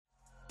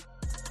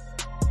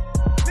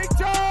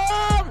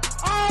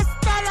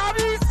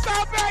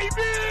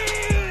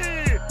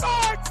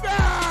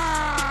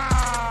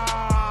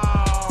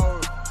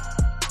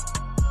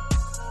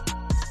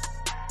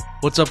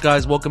What's up,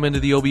 guys? Welcome into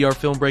the OBR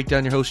Film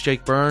Breakdown. Your host,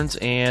 Jake Burns,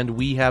 and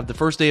we have the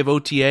first day of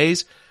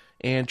OTAs,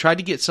 and tried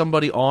to get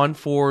somebody on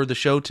for the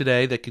show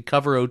today that could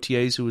cover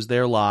OTAs who was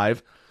there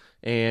live,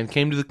 and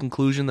came to the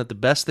conclusion that the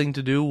best thing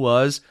to do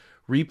was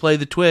replay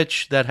the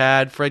Twitch that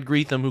had Fred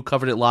Greetham, who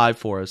covered it live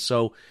for us.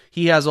 So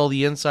he has all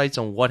the insights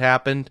on what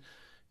happened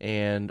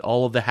and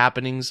all of the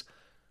happenings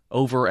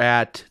over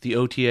at the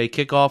OTA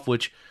kickoff,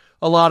 which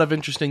a lot of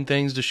interesting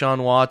things.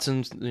 Deshaun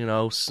Watson,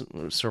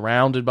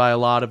 surrounded by a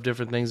lot of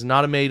different things,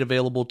 not made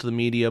available to the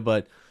media,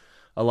 but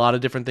a lot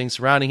of different things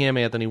surrounding him.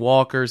 Anthony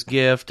Walker's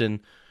gift, and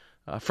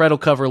Fred will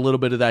cover a little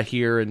bit of that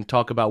here and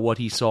talk about what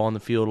he saw on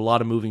the field. A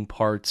lot of moving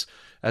parts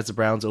as the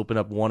Browns open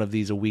up one of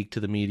these a week to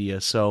the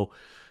media. So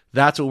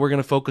that's what we're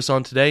going to focus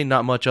on today,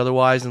 not much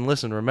otherwise. And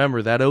listen,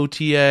 remember that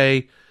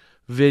OTA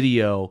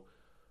video,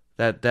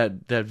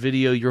 that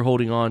video you're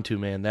holding on to,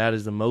 man, that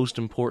is the most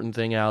important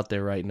thing out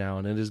there right now,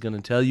 and it is going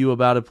to tell you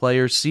about a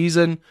player's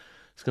season.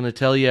 It's going to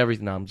tell you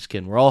everything. No, I'm just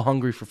kidding. We're all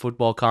hungry for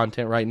football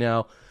content right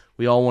now.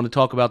 We all want to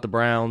talk about the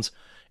Browns,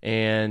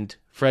 and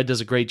Fred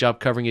does a great job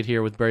covering it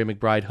here with Barry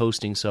McBride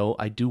hosting, so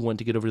I do want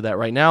to get over to that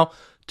right now.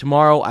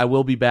 Tomorrow, I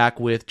will be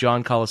back with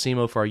John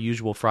Colosimo for our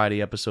usual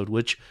Friday episode,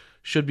 which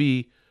should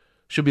be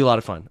a lot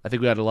of fun. I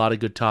think we had a lot of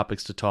good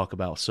topics to talk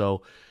about,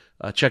 so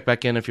check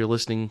back in if you're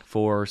listening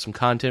for some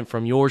content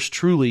from yours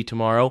truly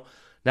tomorrow.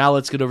 Now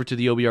let's get over to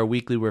the OBR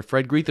Weekly, where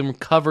Fred Greetham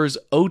covers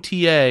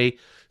OTA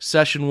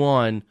Session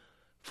 1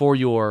 for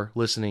your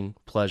listening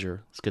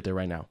pleasure. Let's get there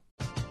right now.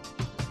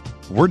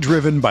 We're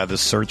driven by the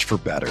search for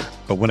better.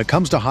 But when it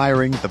comes to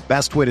hiring, the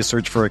best way to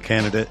search for a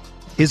candidate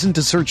isn't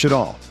to search at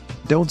all.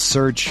 Don't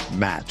search,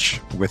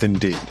 match with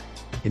Indeed.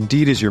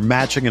 Indeed is your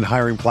matching and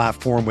hiring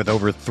platform with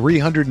over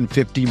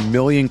 350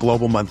 million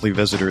global monthly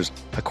visitors,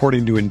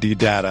 according to Indeed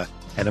data,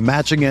 and a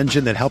matching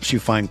engine that helps you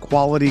find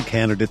quality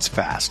candidates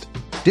fast.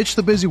 Ditch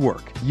the busy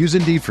work. Use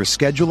Indeed for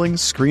scheduling,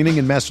 screening,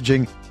 and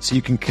messaging so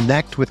you can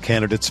connect with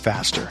candidates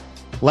faster.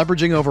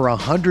 Leveraging over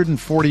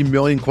 140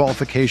 million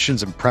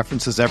qualifications and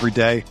preferences every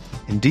day,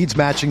 Indeed's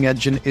matching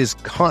engine is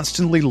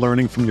constantly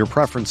learning from your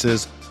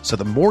preferences, so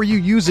the more you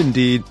use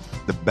Indeed,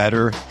 the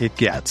better it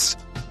gets.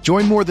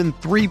 Join more than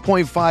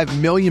 3.5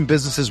 million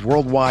businesses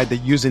worldwide that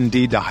use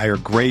Indeed to hire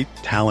great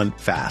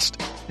talent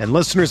fast. And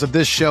listeners of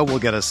this show will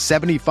get a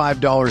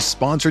 $75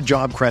 sponsored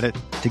job credit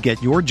to get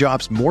your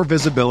jobs more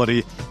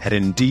visibility at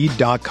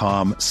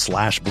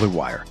Indeed.com/Blue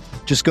Wire.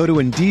 Just go to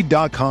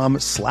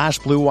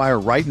Indeed.com/Blue Wire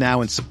right now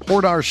and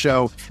support our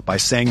show by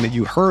saying that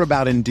you heard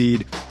about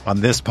Indeed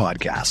on this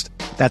podcast.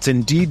 That's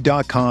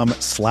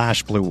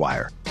Indeed.com/Blue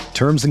Wire.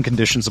 Terms and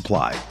conditions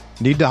apply.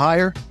 Need to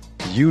hire?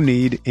 You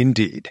need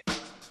Indeed.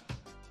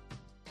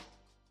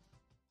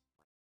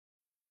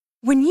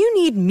 When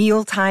you need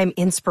mealtime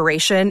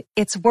inspiration,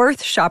 it's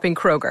worth shopping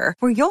Kroger,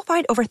 where you'll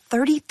find over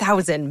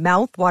 30,000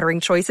 mouth-watering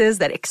choices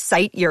that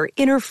excite your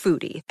inner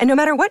foodie. And no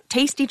matter what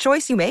tasty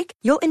choice you make,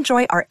 you'll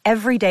enjoy our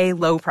everyday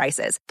low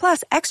prices,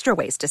 plus extra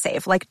ways to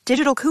save, like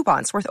digital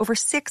coupons worth over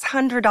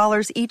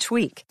 $600 each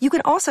week. You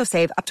can also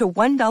save up to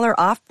 $1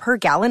 off per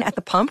gallon at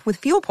the pump with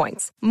fuel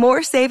points.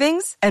 More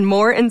savings and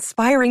more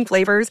inspiring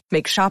flavors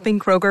make shopping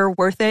Kroger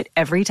worth it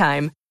every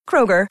time.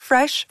 Kroger,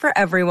 fresh for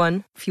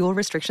everyone. Fuel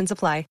restrictions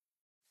apply.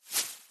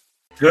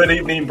 Good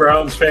evening,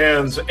 Browns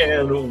fans,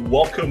 and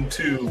welcome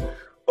to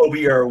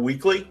OBR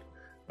Weekly,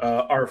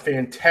 our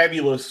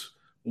fantabulous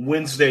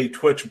Wednesday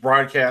Twitch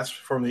broadcast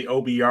from the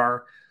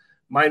OBR.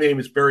 My name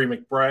is Barry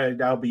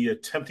McBride. I'll be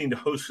attempting to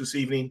host this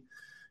evening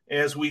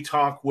as we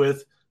talk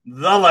with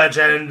the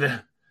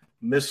legend,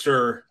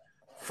 Mr.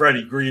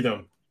 Freddie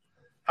Greetham.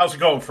 How's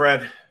it going,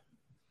 Fred?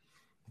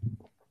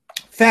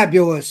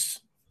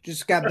 Fabulous.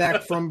 Just got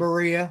back from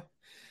Berea.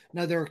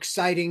 Another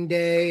exciting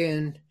day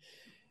in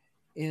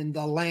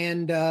the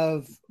land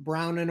of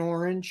brown and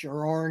orange,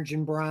 or orange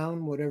and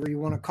brown, whatever you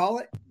want to call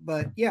it.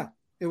 But yeah,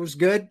 it was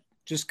good.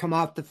 Just come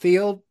off the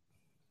field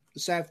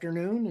this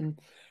afternoon, and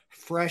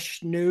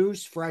fresh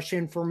news, fresh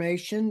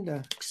information.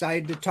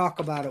 Excited to talk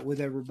about it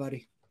with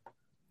everybody.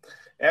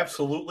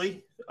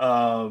 Absolutely.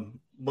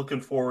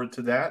 Looking forward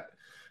to that.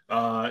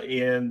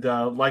 And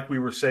like we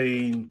were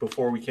saying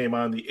before we came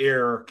on the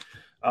air,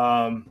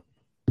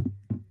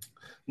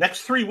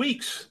 next 3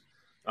 weeks,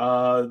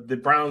 the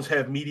Browns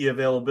have media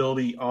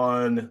availability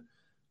on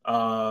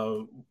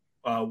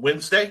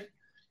Wednesday.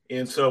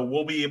 And so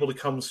we'll be able to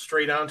come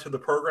straight onto the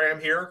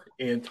program here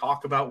and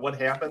talk about what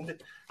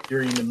happened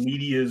during the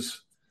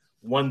media's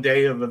 1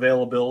 day of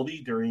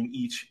availability during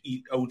each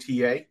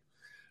OTA.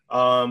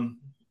 Some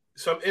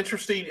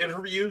interesting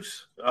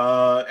interviews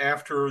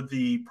after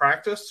the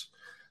practice,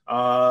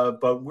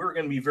 but we're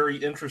going to be very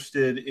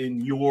interested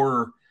in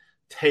your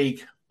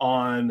take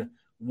on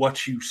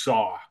what you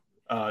saw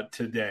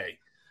today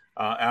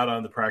out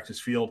on the practice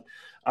field.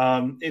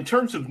 In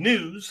terms of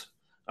news,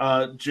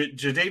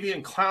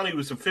 Jadeveon Clowney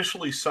was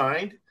officially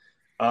signed.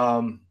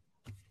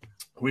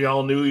 We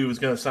all knew he was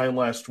going to sign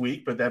last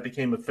week, but that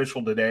became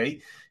official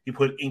today. He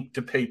put ink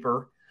to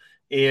paper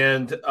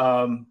and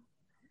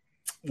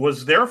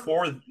was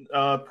therefore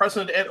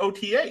present at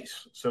OTAs.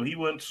 So he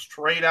went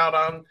straight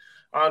out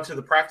onto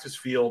the practice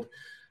field.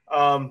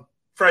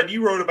 Fred,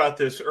 you wrote about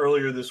this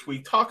earlier this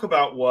week. Talk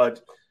about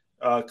what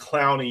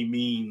Clowney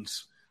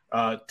means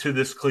to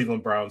this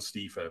Cleveland Browns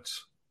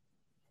defense.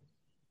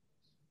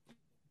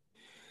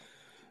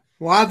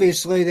 Well,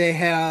 obviously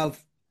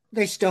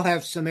they still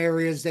have some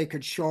areas they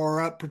could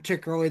shore up,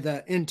 particularly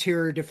the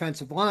interior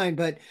defensive line.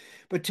 But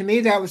to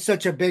me, that was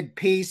such a big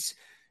piece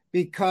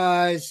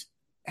because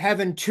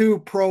having two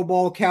Pro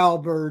Bowl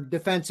caliber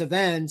defensive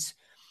ends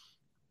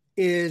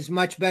is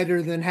much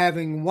better than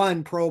having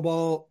one Pro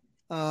Bowl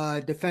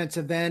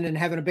defensive end and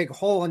having a big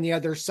hole on the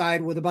other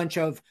side with a bunch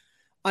of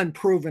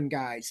unproven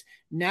guys.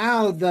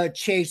 Now the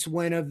Chase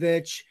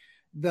Winovich,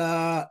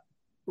 the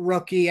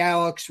rookie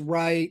Alex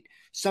Wright,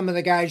 some of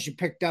the guys you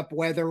picked up,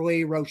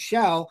 Weatherly,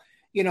 Rochelle,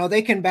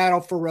 they can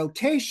battle for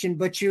rotation,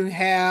 but you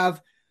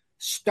have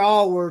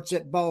stalwarts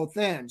at both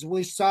ends.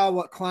 We saw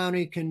what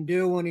Clowney can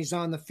do when he's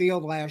on the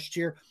field last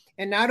year.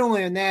 And not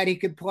only in that, he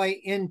could play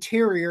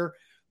interior.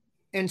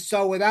 And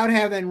so without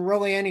having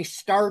really any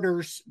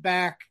starters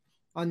back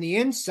on the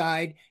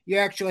inside, you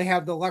actually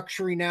have the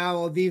luxury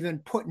now of even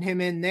putting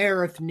him in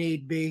there if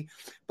need be.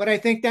 But I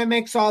think that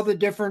makes all the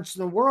difference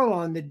in the world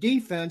on the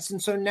defense.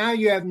 And so now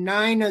you have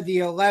 9 of the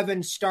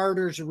 11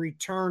 starters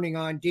returning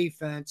on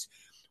defense,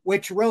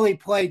 which really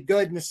played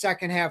good in the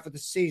second half of the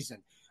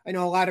season. I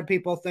know a lot of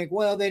people think,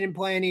 well, they didn't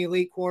play any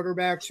elite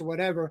quarterbacks or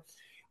whatever.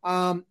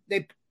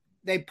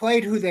 They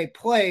played who they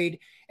played,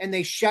 and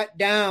they shut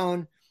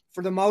down,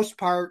 for the most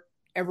part,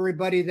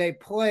 everybody they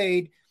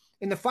played.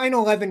 In the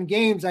final 11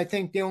 games, I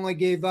think they only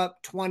gave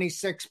up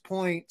 26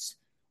 points,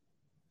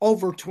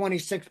 over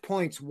 26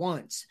 points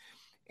once.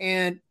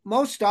 And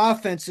most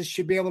offenses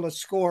should be able to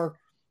score,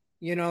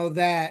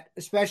 that,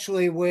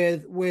 especially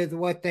with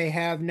what they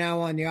have now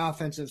on the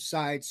offensive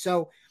side.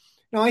 So,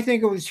 no, I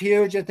think it was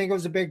huge. I think it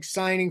was a big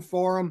signing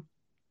for him.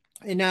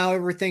 And now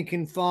everything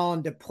can fall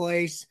into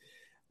place.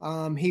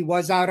 He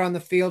was out on the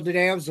field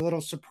today. I was a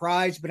little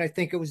surprised, but I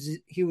think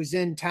he was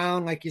in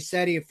town. Like you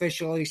said, he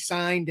officially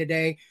signed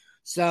today.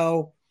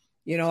 So,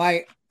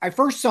 I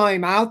first saw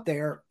him out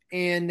there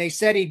and they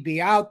said he'd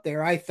be out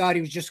there. I thought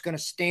he was just going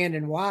to stand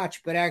and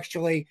watch, but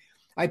actually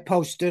I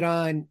posted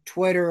on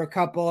Twitter a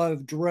couple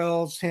of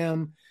drills,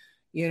 him,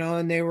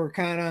 and they were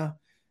kind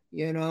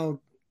of,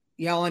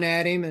 yelling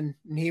at him and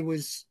he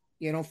was,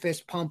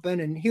 fist pumping,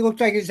 and he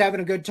looked like he was having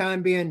a good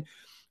time, being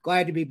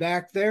glad to be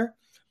back there.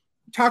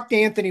 Talked to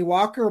Anthony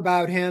Walker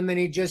about him, and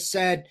he just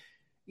said,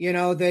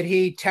 that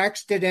he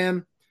texted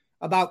him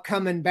about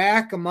coming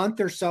back a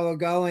month or so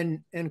ago,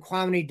 and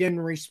Clowney didn't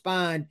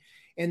respond.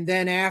 And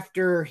then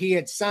after he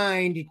had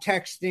signed, he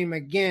texted him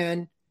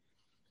again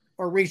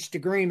or reached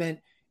agreement,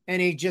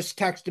 and he just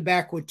texted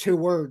back with 2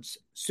 words,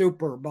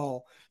 Super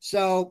Bowl.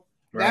 So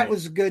That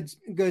was a good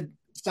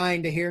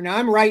sign to hear. Now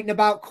I'm writing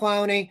about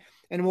Clowney,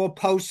 and we'll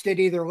post it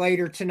either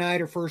later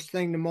tonight or first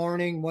thing in the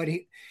morning. What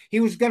he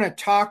was going to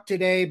talk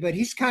today, but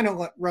he's kind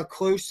of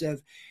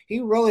reclusive. He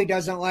really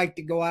doesn't like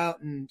to go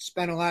out and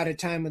spend a lot of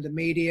time with the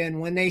media. And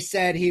when they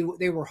said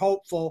they were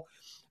hopeful,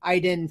 I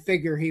didn't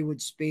figure he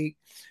would speak.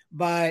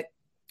 But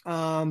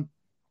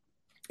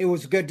it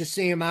was good to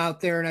see him out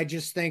there, and I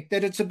just think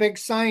that it's a big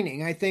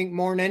signing. I think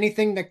more than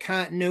anything, the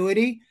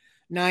continuity,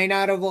 9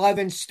 out of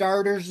 11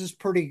 starters is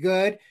pretty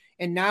good.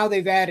 And now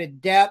they've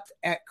added depth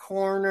at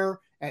corner,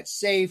 at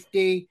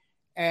safety,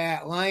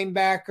 at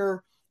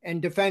linebacker,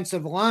 and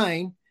defensive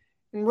line.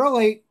 And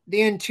really,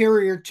 the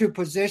interior 2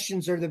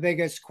 positions are the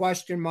biggest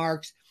question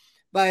marks.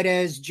 But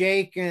as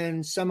Jake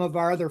and some of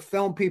our other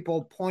film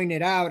people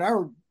pointed out,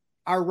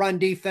 our run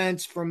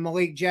defense from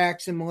Malik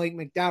Jackson, Malik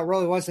McDowell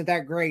really wasn't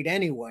that great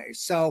anyway.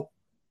 So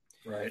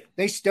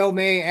They still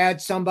may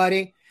add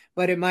somebody,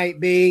 but it might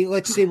be,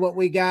 let's see what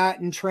we got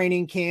in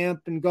training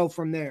camp and go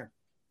from there.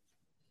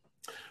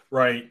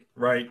 Right.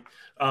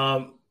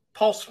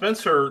 Paul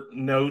Spencer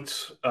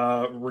notes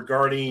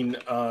regarding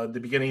the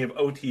beginning of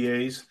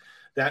OTAs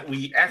that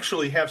we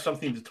actually have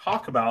something to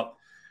talk about,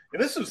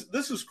 and this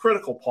is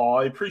critical, Paul.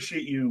 I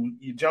appreciate you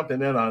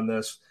jumping in on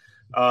this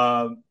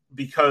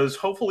because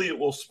hopefully it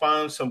will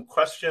spawn some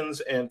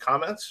questions and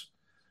comments.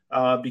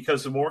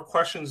 Because the more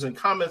questions and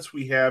comments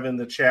we have in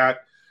the chat,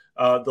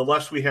 the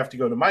less we have to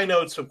go to my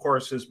notes. Of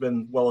course, has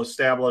been well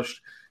established,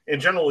 and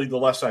generally the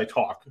less I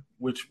talk,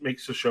 which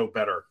makes the show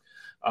better.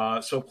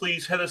 So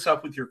please hit us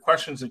up with your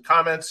questions and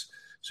comments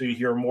so you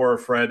hear more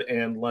of Fred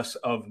and less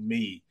of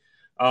me.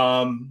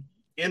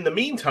 In the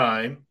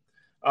meantime,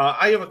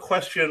 I have a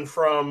question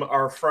from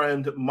our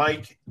friend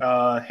Mike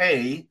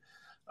Hay,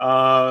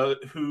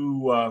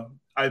 who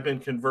I've been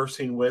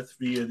conversing with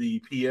via the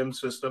PM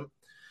system.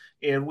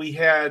 And we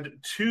had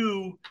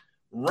 2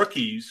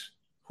 rookies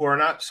who are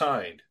not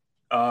signed,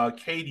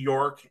 Cade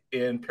York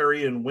and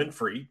Perrion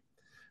Winfrey,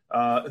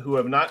 who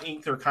have not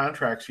inked their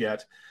contracts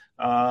yet.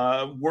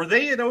 Were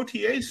they at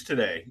OTAs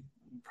today,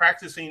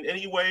 practicing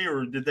anyway,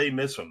 or did they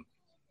miss them?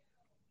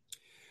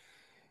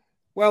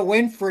 Well,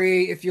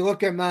 Winfrey, if you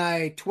look at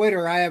my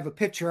Twitter, I have a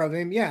picture of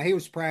him. Yeah, he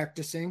was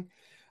practicing.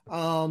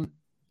 I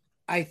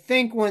I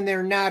think when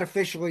they're not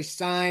officially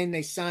signed,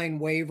 they sign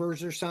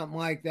waivers or something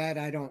like that.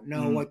 I don't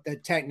know what the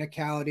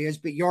technicality is,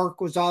 but York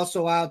was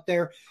also out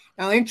there.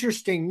 Now,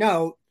 interesting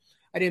note,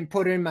 I didn't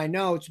put it in my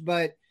notes,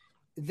 but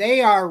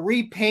they are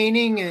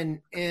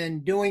repainting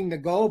and doing the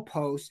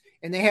goalposts,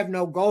 and they have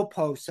no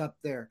goalposts up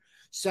there.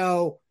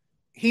 So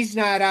he's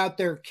not out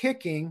there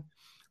kicking.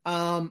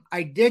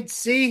 I did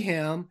see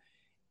him.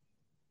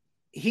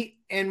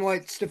 And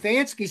what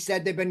Stefanski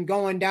said, they've been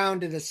going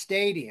down to the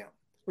stadium,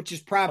 which is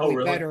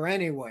probably better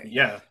anyway.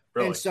 Yeah,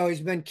 really. And so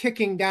he's been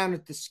kicking down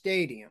at the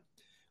stadium.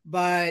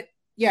 But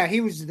yeah,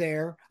 he was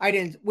there.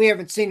 We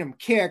haven't seen him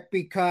kick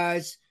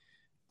because,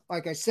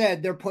 like I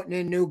said, they're putting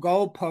in new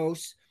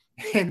goalposts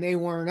and they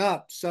weren't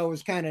up. So it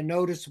was kind of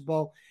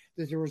noticeable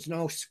that there was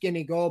no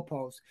skinny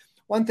goalposts.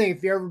 One thing,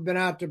 if you've ever been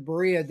out to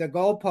Berea, the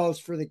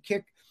goalposts for the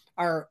kick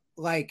are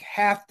like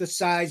half the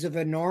size of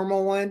a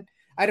normal one.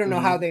 I don't know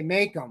how they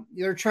make them.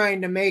 They're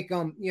trying to make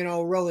them,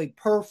 really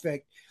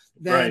perfect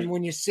than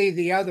when you see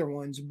the other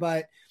ones.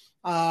 But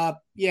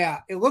yeah,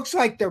 it looks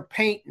like they're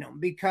painting them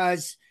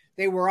because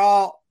they were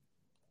all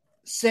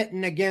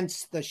sitting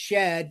against the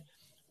shed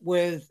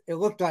with, it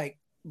looked like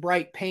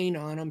bright paint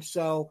on them.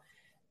 So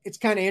it's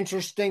kind of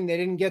interesting. They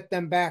didn't get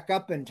them back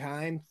up in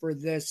time for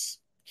this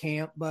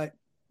camp, but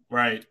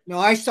no,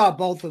 I saw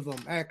both of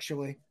them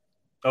actually.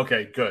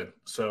 Okay, good.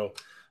 So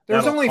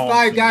there's only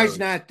 5 guys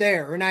not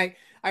there. And I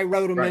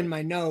wrote them in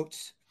my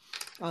notes.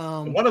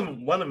 One of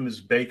them is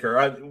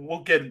Baker.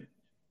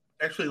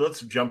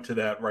 Let's jump to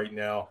that right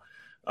now.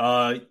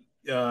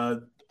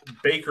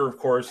 Baker, of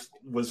course,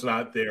 was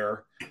not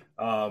there.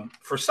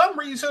 For some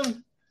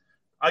reason,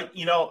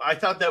 I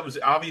thought that was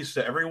obvious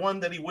to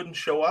everyone that he wouldn't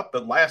show up.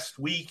 But last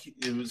week,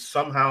 it was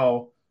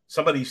somehow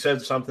somebody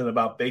said something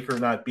about Baker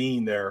not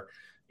being there,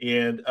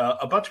 and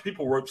a bunch of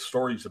people wrote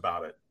stories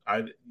about it.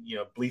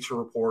 Bleacher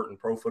Report and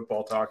Pro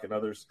Football Talk and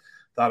others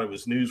thought it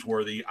was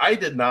newsworthy. I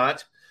did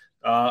not.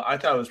 I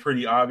thought it was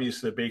pretty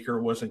obvious that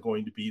Baker wasn't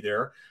going to be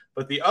there.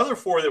 But the other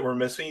 4 that were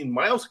missing,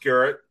 Myles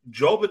Garrett,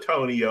 Joe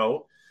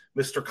Bitonio,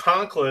 Mr.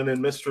 Conklin, and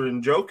Mr.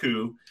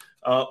 Njoku,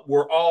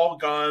 were all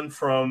gone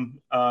from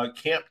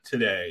camp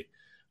today.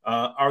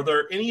 Are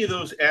there any of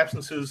those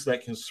absences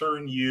that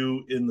concern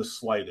you in the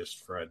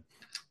slightest, Fred?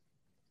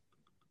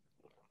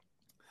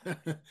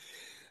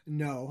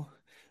 No.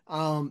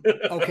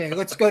 Okay,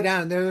 let's go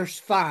down. There's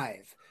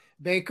 5.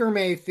 Baker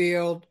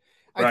Mayfield.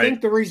 I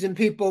think the reason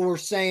people were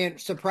saying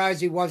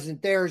surprised he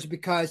wasn't there is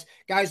because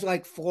guys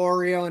like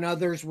Florio and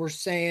others were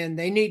saying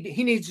he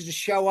needs to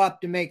show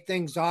up to make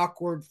things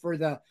awkward for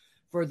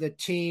the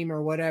team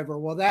or whatever.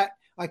 Well, that,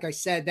 like I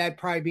said, that'd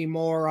probably be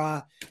more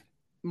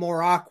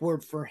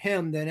awkward for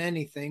him than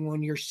anything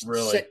when you're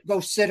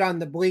go sit on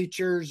the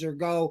bleachers or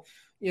go,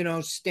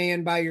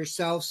 stand by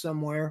yourself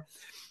somewhere.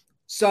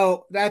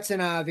 So that's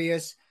an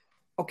obvious.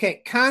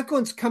 Okay,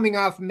 Conklin's coming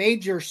off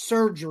major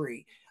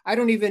surgery. I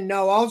don't even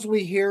know. All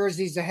we hear is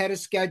he's ahead of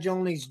schedule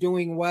and he's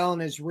doing well in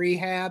his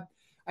rehab.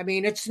 I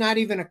mean, it's not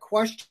even a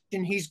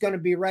question he's going to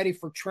be ready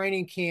for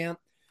training camp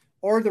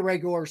or the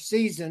regular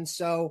season.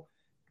 So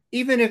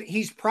even if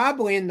he's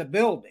probably in the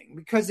building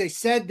because they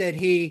said that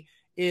he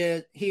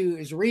is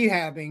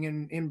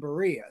rehabbing in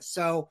Berea.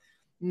 So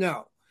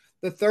no.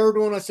 The third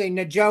one, I'll say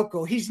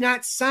Njoku. He's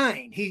not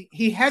signed.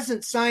 He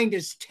hasn't signed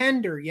his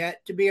tender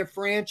yet to be a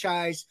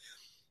franchise,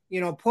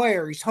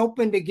 player. He's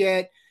hoping to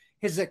get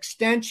his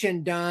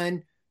extension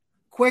done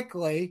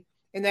quickly.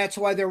 And that's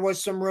why there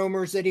was some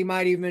rumors that he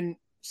might even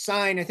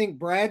sign. I think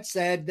Brad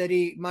said that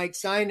he might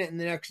sign it in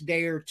the next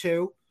day or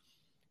two,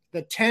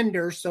 the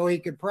tender, so he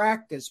could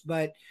practice.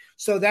 But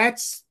so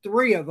that's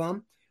 3 of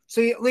them.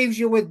 So it leaves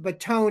you with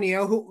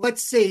Bitonio, who,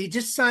 let's see, he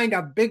just signed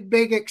a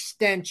big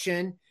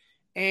extension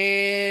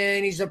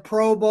and he's a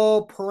Pro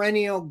Bowl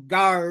perennial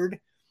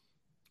guard.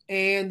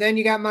 And then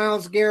you got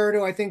Myles Garrett,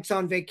 who I think's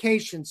on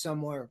vacation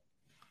somewhere.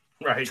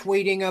 Right.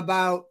 Tweeting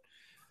about,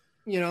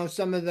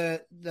 some of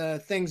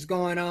the things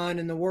going on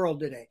in the world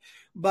today.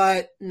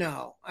 But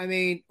no, I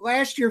mean,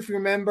 last year, if you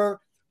remember,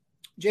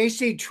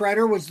 J.C.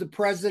 Tretter was the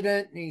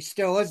president, and he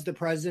still is the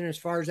president, as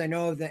far as I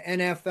know, of the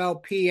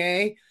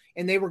NFLPA,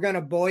 and they were going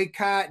to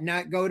boycott,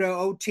 not go to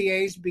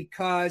OTAs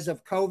because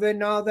of COVID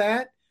and all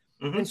that.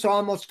 Mm-hmm. And so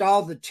almost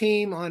all the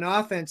team on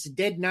offense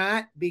did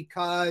not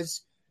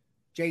because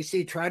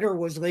J.C. Tretter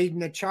was leading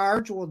the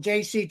charge. Well,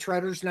 J.C.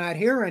 Tretter's not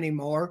here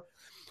anymore.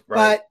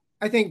 Right. But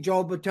I think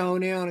Joel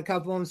Bitonio and a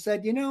couple of them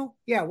said,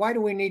 why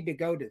do we need to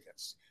go to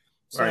this?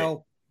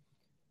 So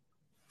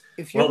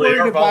if you're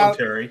worried about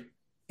voluntary.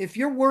 If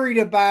you're worried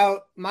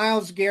about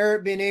Myles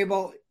Garrett being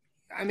able,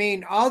 I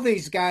mean, all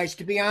these guys,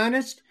 to be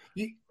honest,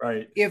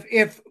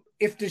 if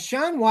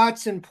Deshaun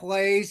Watson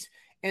plays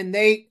and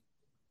they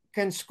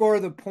can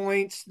score the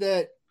points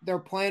that they're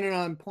planning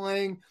on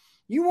playing,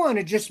 you want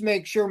to just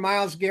make sure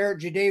Myles Garrett,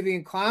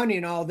 Jadeveon Clowney,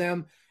 and all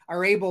them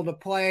are able to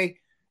play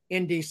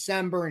in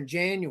December and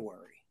January.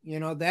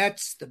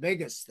 That's the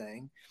biggest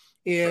thing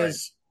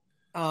is,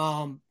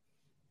 no,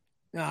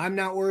 I'm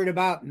not worried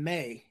about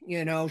May,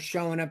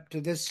 showing up to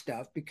this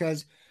stuff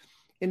because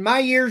in my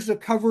years of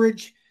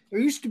coverage, there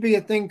used to be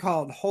a thing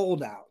called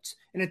holdouts.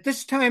 And at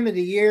this time of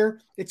the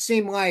year, it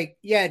seemed like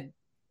you had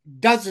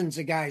dozens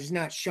of guys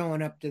not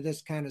showing up to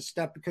this kind of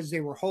stuff because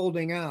they were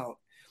holding out.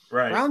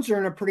 Right. Browns are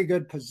in a pretty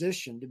good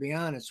position, to be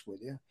honest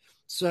with you.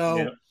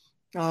 So,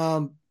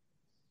 no,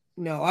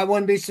 I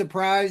wouldn't be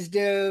surprised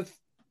if,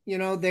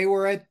 they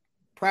were at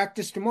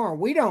practice tomorrow.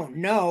 We don't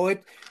know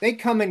it. They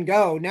come and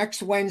go.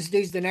 Next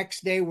Wednesday's the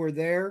next day we're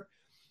there.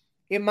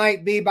 It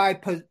might be by,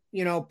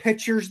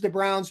 pictures the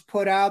Browns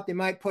put out. They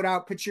might put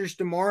out pictures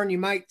tomorrow, and you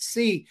might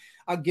see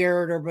a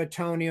Garrett or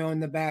Bitonio in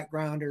the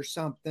background or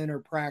something, or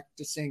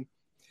practicing.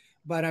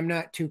 But I'm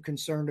not too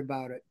concerned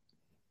about it.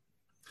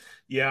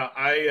 Yeah,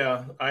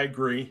 I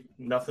agree.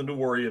 Nothing to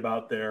worry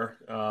about there.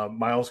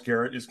 Myles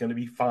Garrett is going to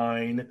be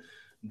fine.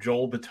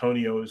 Joel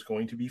Bitonio is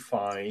going to be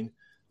fine.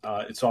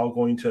 It's all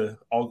going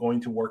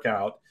to work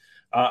out.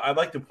 I'd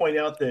like to point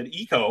out that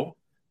Eco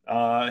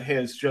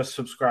has just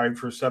subscribed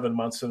for 7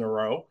 months in a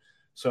row.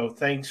 So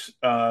thanks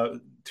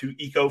to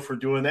Eco for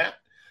doing that.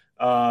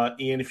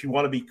 And if you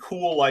want to be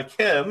cool like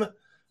him,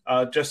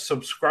 just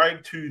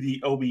subscribe to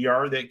the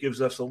OBR. That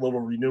gives us a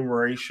little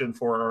remuneration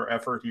for our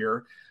effort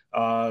here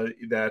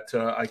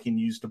that I can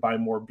use to buy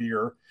more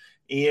beer.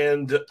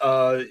 And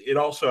it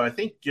also, I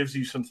think, gives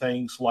you some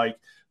things like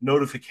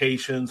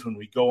notifications when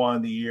we go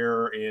on the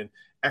air and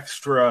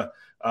extra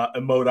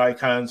emote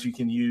icons you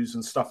can use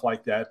and stuff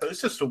like that. But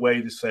it's just a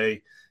way to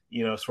say,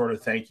 sort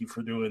of thank you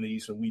for doing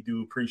these. And we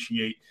do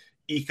appreciate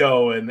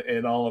Eco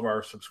and all of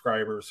our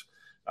subscribers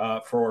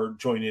for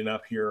joining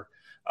up here.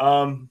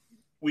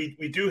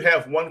 We do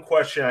have one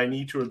question I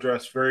need to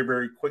address very,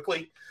 very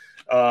quickly.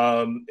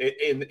 And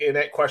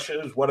that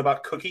question is, what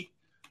about Cookie?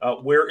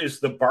 Where is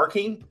the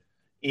barking?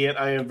 And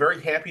I am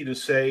very happy to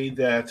say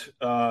that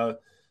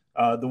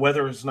the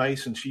weather is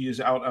nice and she is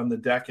out on the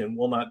deck and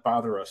will not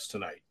bother us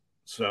tonight.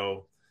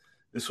 So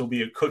this will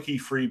be a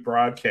cookie-free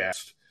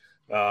broadcast,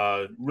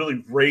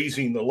 really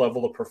raising the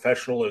level of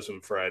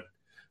professionalism, Fred,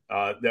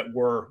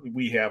 that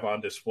we have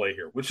on display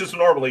here, which is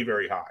normally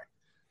very high,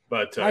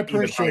 but I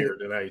appreciate even higher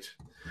tonight.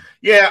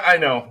 Yeah, I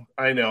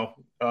know.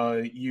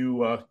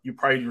 You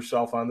pride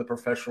yourself on the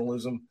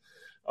professionalism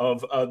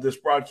of this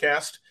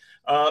broadcast.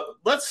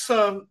 Let's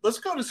go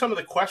to some of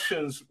the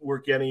questions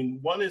we're getting.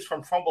 One is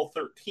from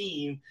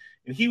Fumble13,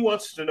 and he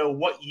wants to know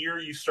what year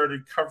you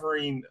started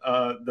covering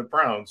the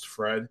Browns,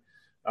 Fred.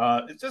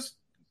 It's just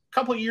a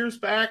couple of years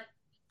back,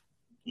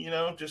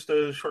 just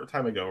a short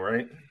time ago,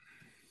 right?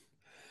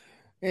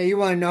 Yeah, you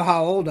want to know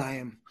how old I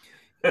am.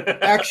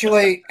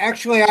 Actually,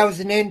 I was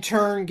an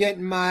intern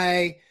getting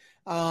my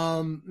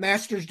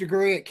master's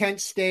degree at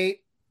Kent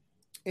State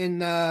in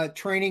the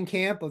training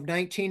camp of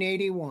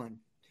 1981.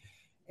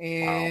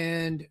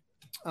 And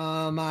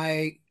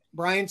my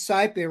Brian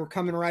Sipe, they were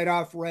coming right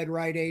off Red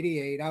Right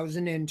 88. I was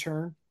an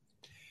intern.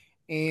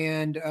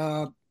 And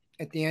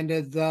at the end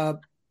of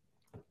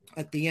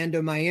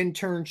my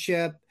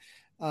internship,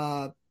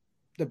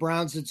 the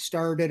Browns had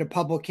started a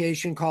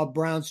publication called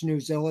Browns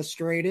News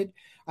Illustrated.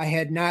 I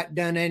had not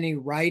done any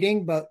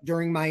writing, but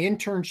during my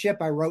internship,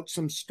 I wrote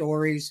some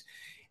stories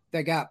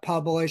that got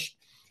published.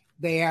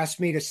 They asked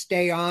me to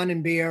stay on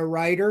and be a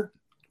writer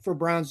for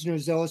Browns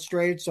News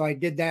Illustrated. So I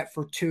did that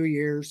for 2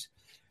 years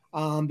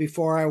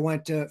before I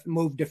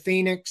moved to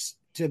Phoenix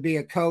to be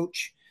a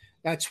coach.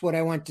 That's what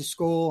I went to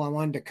school. I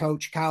wanted to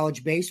coach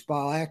college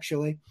baseball,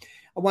 actually.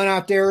 I went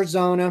out to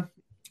Arizona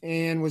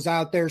and was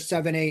out there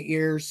 7-8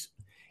 years.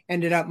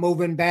 Ended up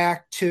moving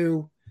back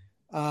to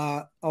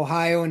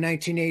Ohio in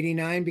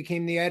 1989,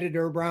 became the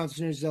editor of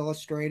Browns News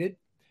Illustrated.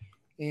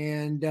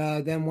 And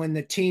then when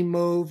the team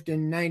moved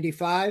in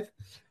 95,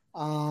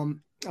 I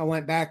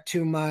went back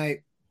to my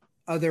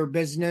other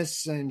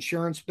business,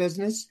 insurance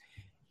business.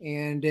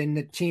 And then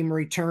the team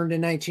returned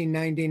in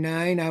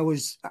 1999. I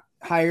was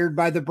hired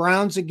by the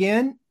Browns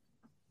again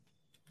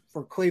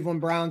for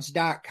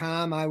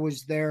clevelandbrowns.com. I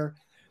was their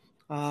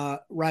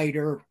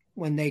writer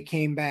when they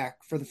came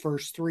back for the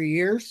first 3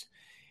 years.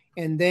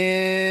 And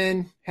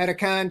then had a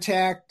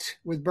contact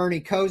with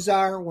Bernie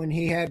Kosar when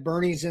he had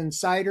Bernie's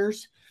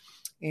Insiders,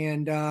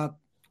 and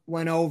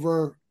went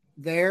over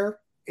there.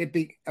 A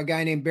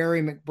guy named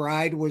Barry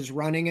McBride was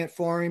running it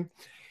for him,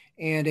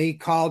 and he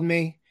called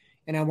me,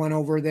 and I went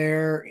over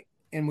there,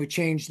 and we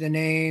changed the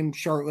name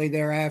shortly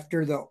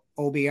thereafter, the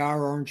OBR,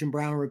 Orange and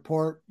Brown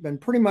Report. Been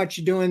pretty much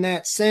doing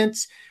that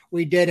since.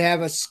 We did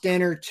have a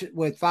stint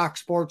with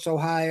Fox Sports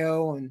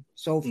Ohio and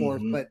so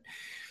forth. But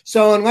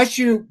so unless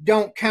you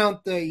don't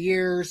count the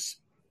years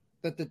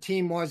that the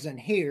team wasn't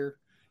here,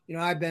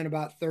 I've been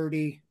about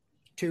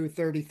 32,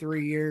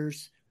 33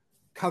 years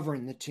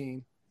covering the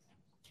team,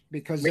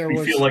 because Make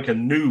me feel like a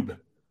noob.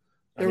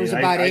 There was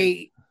about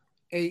 8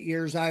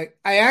 years. I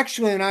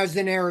actually, when I was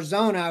in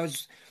Arizona, I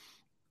was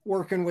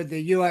working with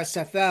the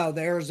USFL.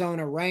 The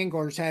Arizona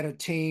Wranglers had a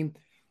team,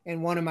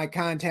 and one of my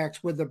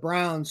contacts with the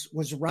Browns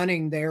was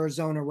running the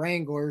Arizona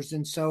Wranglers.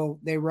 And so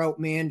they wrote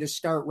me in to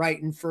start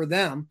writing for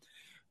them.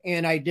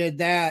 And I did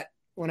that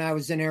when I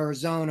was in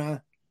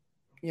Arizona,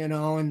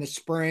 in the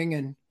spring.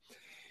 And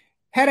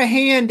had a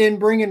hand in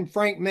bringing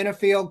Frank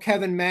Minifield,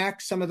 Kevin Mack,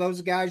 some of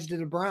those guys to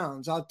the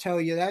Browns. I'll tell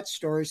you that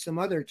story some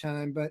other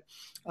time. But,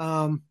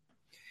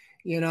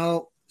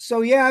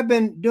 so yeah, I've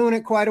been doing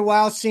it quite a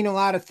while, seen a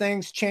lot of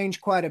things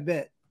change quite a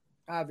bit,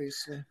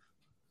 obviously.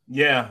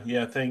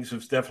 Yeah, things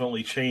have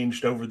definitely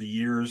changed over the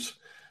years.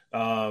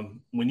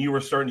 When you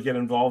were starting to get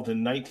involved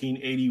in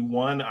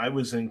 1981, I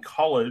was in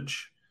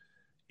college,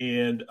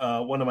 and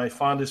one of my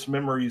fondest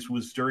memories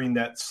was during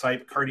that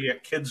SIPE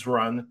Cardiac Kids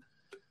run,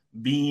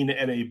 being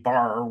at a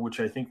bar, which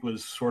I think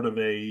was sort of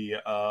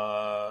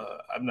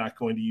I'm not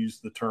going to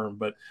use the term,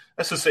 but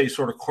let's just say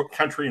sort of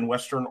country and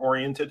Western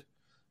oriented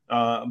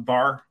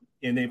bar.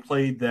 And they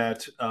played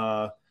that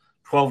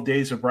 12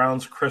 Days of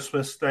Brown's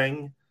Christmas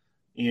thing.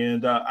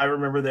 And I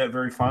remember that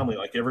very fondly.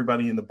 Like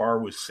everybody in the bar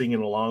was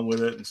singing along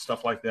with it and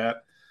stuff like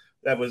that.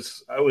 I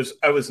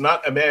was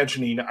not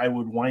imagining I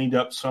would wind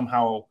up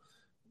somehow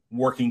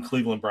working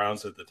Cleveland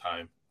Browns at the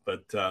time,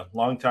 but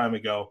long time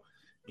ago,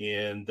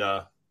 and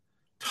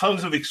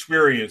tons of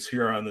experience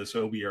here on this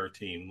OBR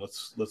team.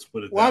 Let's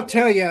put it. Well, I'll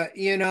tell you,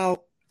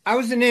 I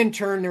was an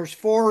intern. There's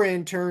 4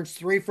 interns,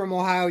 3 from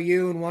Ohio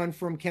U and 1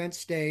 from Kent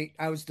State.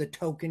 I was the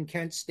token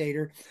Kent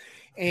Stater,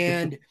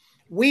 and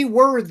we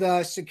were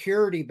the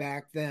security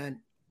back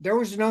then. There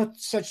was no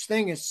such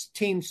thing as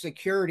team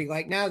security.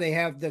 Like now they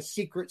have the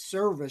Secret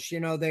Service,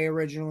 they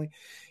originally.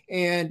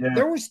 And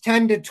there was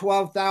 10 to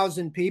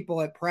 12,000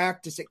 people at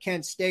practice at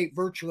Kent State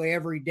virtually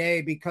every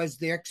day because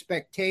the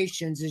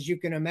expectations, as you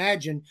can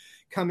imagine,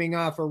 coming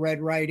off a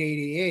Red Right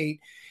 88.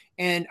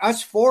 And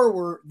us 4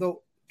 were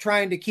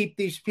trying to keep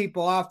these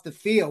people off the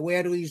field. We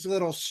had these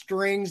little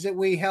strings that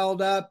we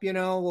held up,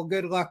 well,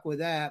 good luck with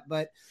that.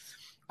 But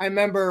I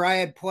remember I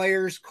had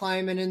players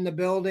climbing in the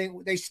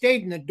building. They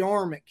stayed in the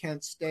dorm at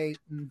Kent State.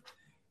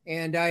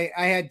 And I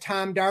had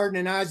Tom Darden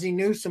and Ozzie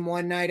Newsome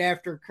one night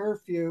after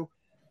curfew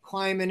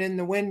climbing in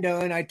the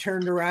window, and I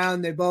turned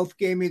around. They both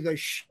gave me the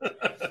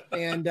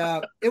and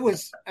it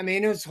was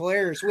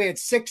hilarious. We had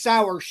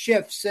 6-hour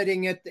shifts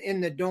sitting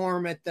in the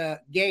dorm at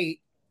the gate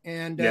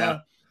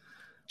and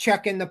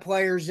checking the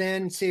players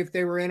in, see if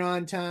they were in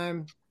on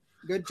time.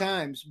 Good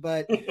times.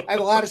 But I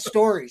have a lot of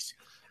stories.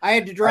 I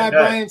had to drive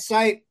Brian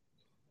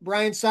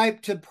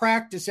Sipe to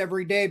practice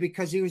every day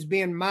because he was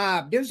being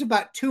mobbed. It was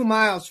about 2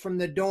 miles from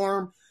the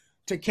dorm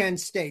to Kent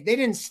State. They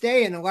didn't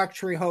stay in a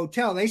luxury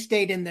hotel. They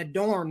stayed in the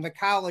dorm, the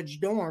college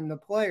dorm, the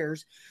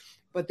players,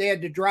 but they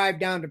had to drive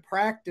down to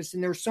practice.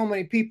 And there were so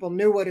many people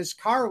knew what his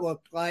car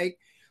looked like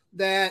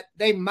that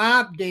they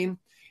mobbed him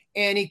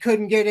and he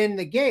couldn't get in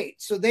the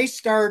gate. So they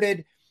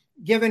started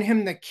giving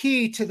him the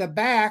key to the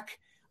back.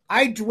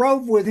 I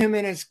drove with him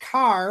in his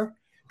car,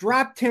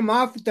 dropped him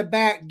off at the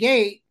back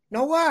gate,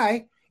 no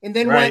lie, and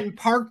then went and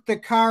parked the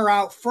car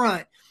out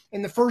front.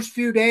 In the first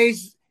few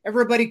days,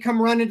 everybody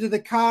come running to the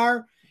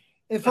car.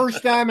 The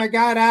first time I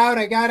got out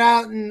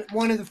and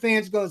one of the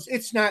fans goes,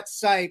 "It's not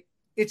Sipe,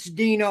 it's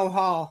Dino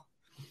Hall."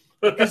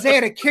 Because they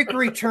had a kick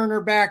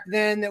returner back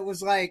then that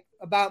was like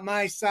about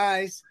my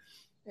size.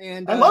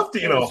 And I love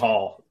Dino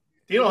Hall.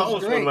 Dino Hall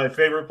was one of my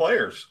favorite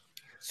players.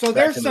 So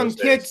there's some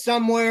kid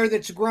somewhere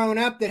that's grown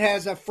up that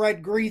has a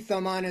Fred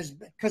Greetham on his,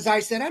 because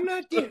I said, I'm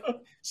not Dino.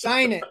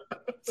 Sign it.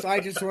 So I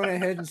just went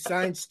ahead and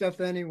signed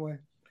stuff anyway.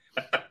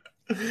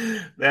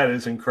 That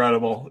is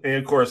incredible. And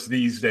of course,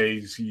 these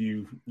days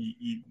you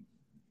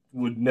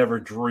would never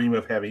dream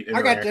of having.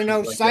 I got to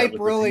know Sipe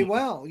really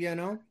well,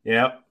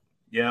 Yeah.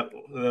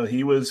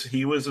 He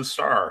was a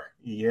star.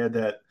 He had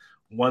that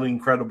one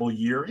incredible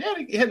year.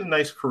 He had a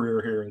nice career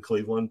here in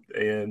Cleveland,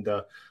 and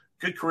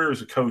good career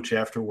as a coach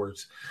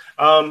afterwards.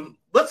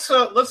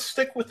 Let's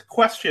stick with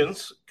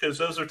questions because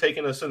those are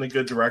taking us in a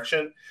good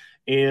direction.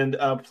 And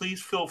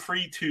please feel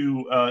free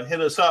to hit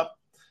us up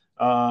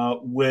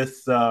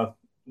with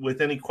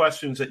any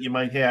questions that you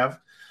might have.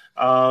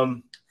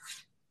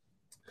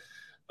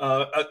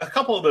 A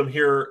couple of them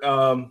here.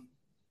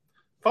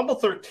 Fumble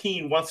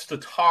 13 wants to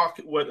talk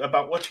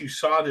about what you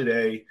saw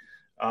today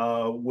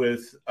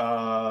with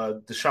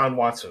Deshaun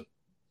Watson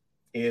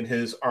and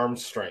his arm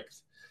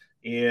strength.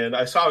 And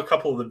I saw a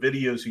couple of the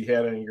videos you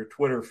had on your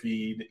Twitter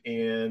feed.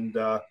 And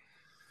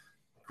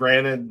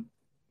granted,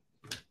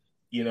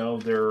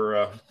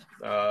 they're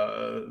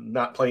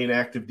not playing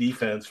active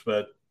defense,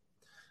 but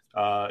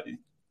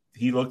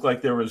he looked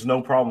like there was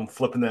no problem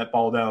flipping that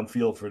ball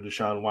downfield for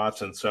Deshaun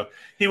Watson. So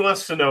he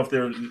wants to know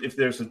if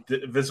there's a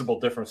visible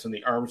difference in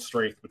the arm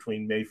strength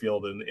between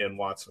Mayfield and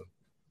Watson.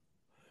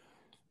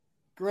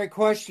 Great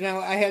question.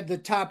 I had the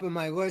top of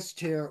my list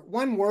here.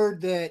 One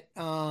word that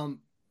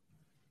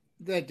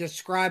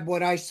described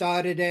what I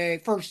saw today.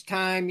 First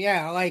time,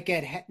 like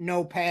at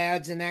no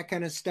pads and that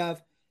kind of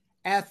stuff.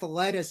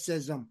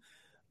 Athleticism.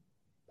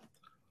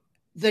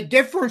 The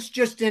difference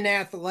just in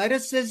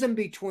athleticism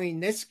between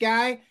this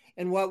guy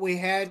and what we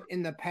had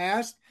in the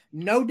past,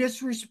 no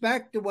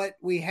disrespect to what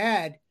we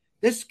had,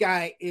 this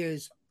guy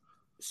is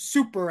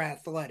super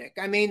athletic.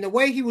 I mean, the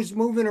way he was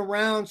moving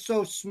around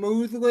so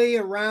smoothly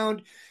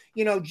around,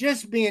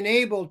 just being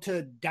able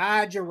to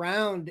dodge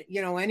around,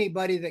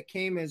 anybody that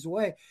came his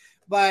way.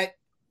 But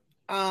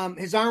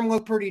his arm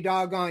looked pretty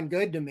doggone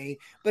good to me,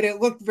 but it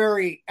looked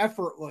very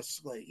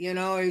effortlessly.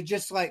 It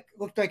just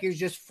looked like he was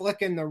just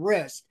flicking the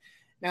wrist.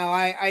 Now,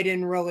 I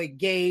didn't really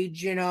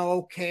gauge,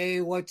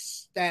 okay,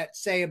 what's that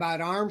say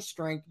about arm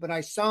strength, but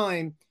I saw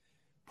him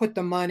put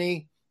the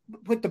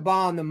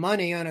ball on the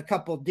money on a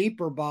couple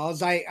deeper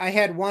balls. I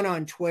had one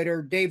on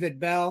Twitter, David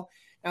Bell.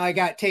 Now I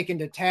got taken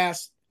to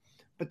task,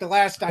 but the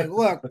last I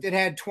looked, it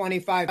had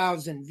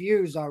 25,000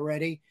 views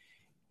already.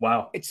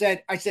 Wow.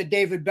 I said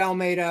David Bell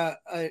made a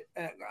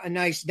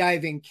nice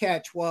diving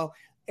catch. Well,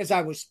 as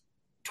I was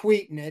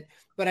tweeting it,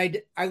 but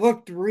I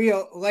looked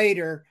real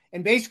later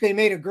and basically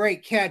made a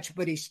great catch,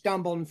 but he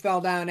stumbled and fell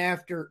down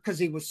after because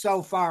he was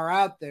so far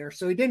out there.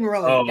 So he didn't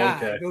really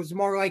dive. Okay. It was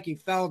more like he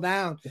fell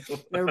down.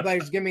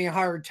 Everybody's giving me a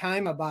hard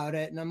time about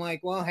it. And I'm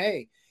like, well,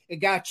 hey, it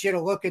got you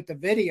to look at the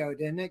video,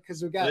 didn't it?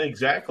 Because we got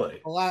exactly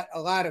a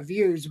lot of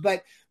views.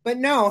 But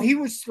no, he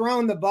was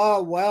throwing the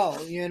ball well,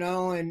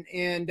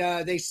 and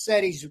they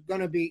said he's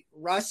going to be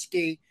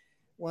rusty.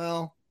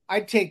 Well,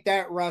 I'd take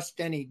that rust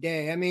any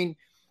day. I mean,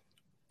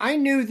 I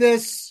knew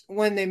this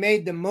when they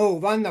made the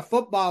move on the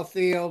football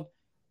field.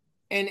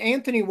 And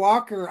Anthony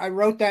Walker, I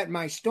wrote that in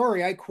my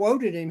story. I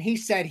quoted him. He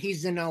said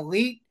he's an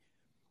elite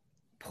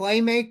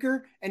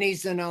playmaker and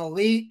he's an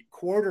elite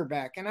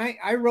quarterback. And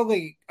I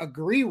really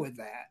agree with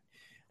that.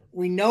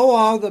 We know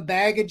all the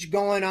baggage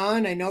going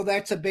on. I know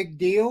that's a big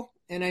deal.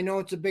 And I know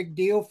it's a big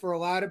deal for a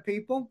lot of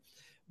people.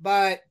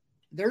 But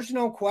there's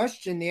no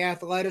question the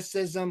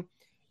athleticism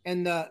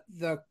and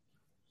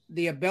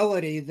the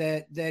ability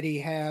that he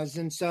has.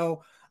 And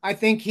so I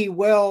think he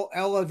will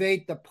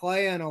elevate the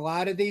play on a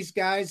lot of these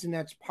guys, and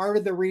that's part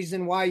of the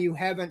reason why you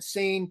haven't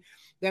seen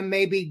them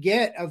maybe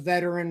get a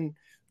veteran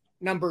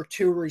number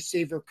 2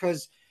 receiver,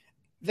 because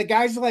the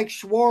guys like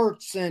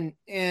Schwartz and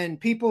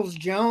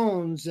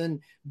Peoples-Jones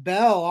and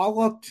Bell all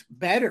looked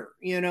better,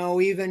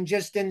 even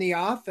just in the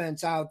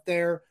offense out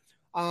there,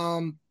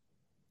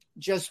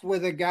 just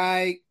with a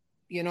guy,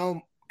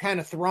 kind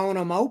of throwing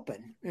them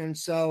open. And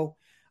so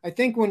I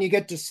think when you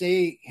get to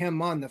see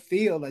him on the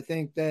field, I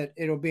think that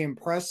it'll be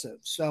impressive.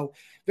 So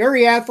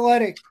very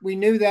athletic. We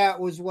knew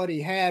that was what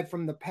he had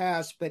from the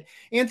past. But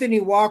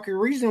Anthony Walker, the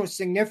reason it was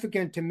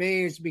significant to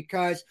me is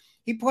because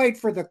he played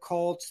for the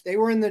Colts. They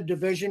were in the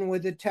division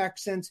with the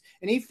Texans,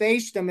 and he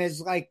faced them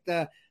as like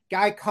the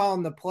guy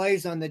calling the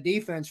plays on the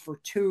defense for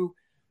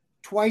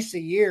twice a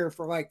year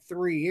for like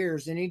 3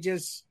 years. And he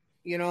just,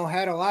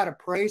 had a lot of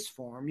praise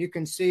for him. You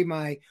can see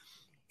my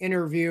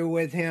interview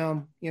with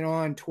him,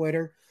 on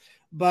Twitter.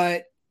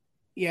 But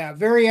yeah,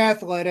 very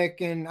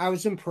athletic, and I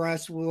was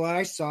impressed with what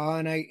I saw.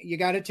 And you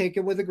got to take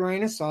it with a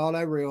grain of salt.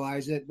 I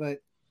realize it,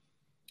 but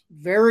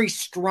very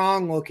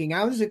strong looking.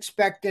 I was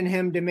expecting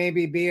him to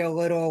maybe be a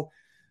little,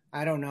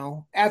 I don't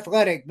know,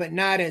 athletic, but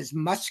not as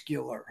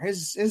muscular.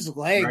 His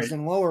legs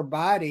and lower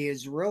body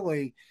is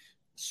really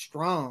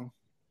strong.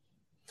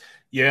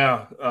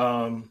 Yeah,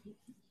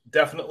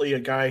 definitely a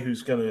guy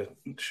who's going to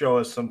show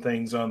us some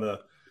things on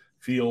the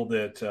field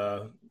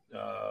that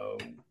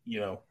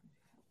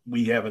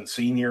we haven't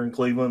seen here in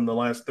Cleveland in the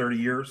last 30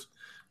 years,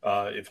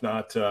 if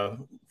not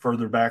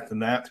further back than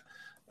that.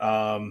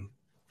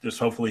 Just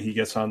hopefully he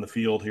gets on the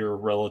field here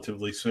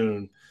relatively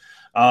soon.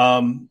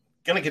 Going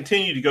to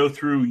continue to go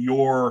through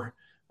your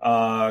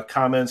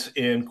comments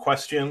and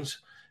questions,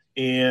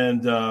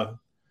 and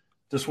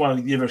just wanted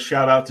to give a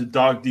shout out to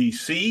Dog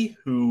DC,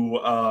 who,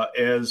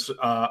 as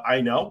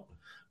I know,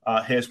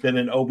 has been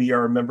an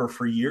OBR member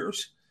for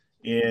years,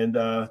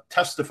 and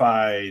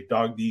testify,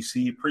 Dog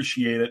DC,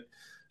 appreciate it.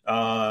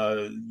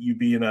 You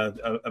being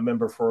a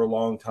member for a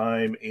long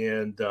time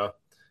and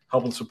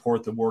helping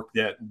support the work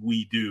that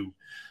we do.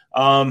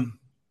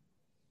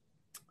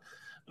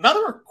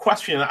 Another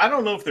question, I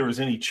don't know if there was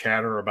any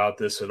chatter about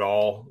this at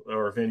all,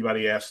 or if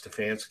anybody asked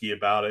Stefanski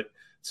about it.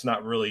 It's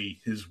not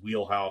really his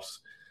wheelhouse.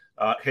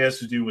 It has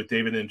to do with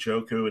David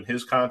Njoku and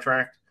his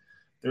contract.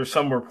 There's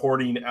some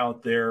reporting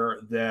out there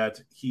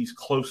that he's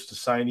close to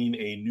signing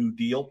a new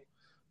deal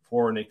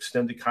for an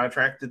extended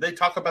contract. Did they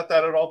talk about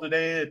that at all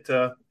today at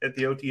the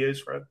OTAs,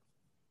 Fred?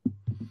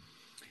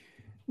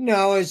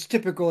 No, as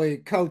typically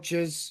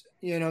coaches,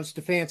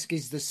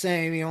 Stefanski's the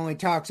same. He only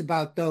talks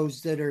about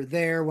those that are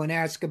there. When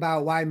asked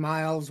about why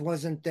Miles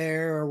wasn't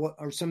there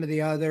or some of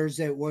the others,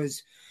 it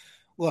was,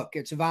 look,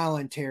 it's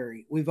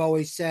voluntary. We've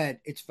always said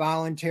it's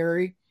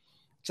voluntary.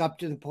 It's up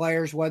to the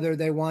players whether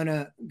they want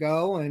to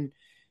go. And,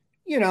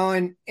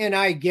 and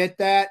I get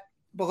that.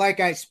 But like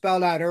I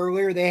spelled out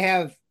earlier, they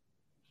had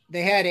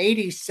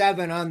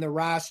 87 on the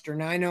roster.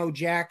 And I know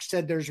Jack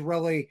said there's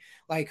really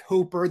like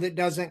Hooper that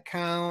doesn't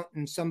count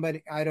and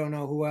somebody, I don't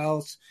know who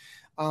else.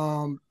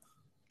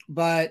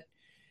 But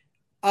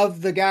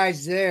of the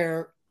guys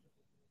there,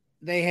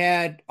 they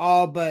had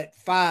all but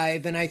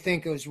 5. And I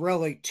think it was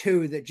really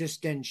 2 that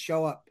just didn't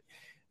show up.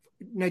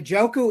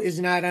 Njoku is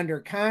not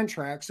under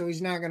contract, so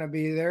he's not going to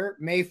be there.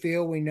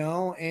 Mayfield, we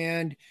know,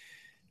 and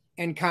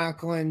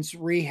Conklin's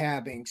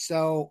rehabbing.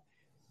 So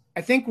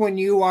I think when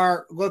you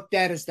are looked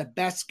at as the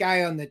best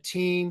guy on the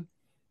team,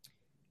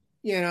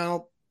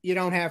 you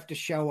don't have to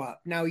show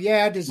up. Now,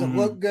 yeah, does it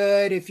look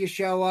good if you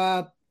show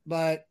up?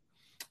 But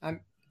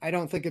I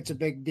don't think it's a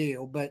big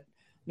deal. But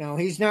no,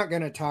 he's not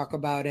going to talk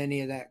about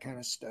any of that kind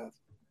of stuff.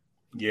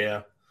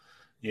 Yeah,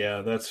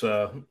 that's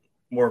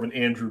more of an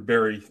Andrew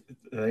Berry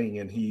thing,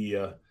 and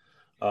he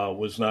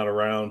was not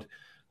around.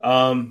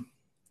 Well,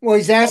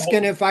 he's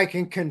asking if I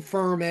can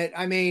confirm it.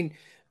 I mean,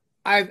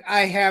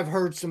 I have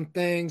heard some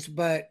things,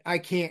 but I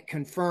can't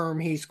confirm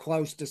he's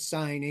close to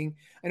signing.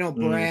 I know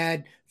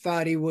Brad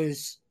thought he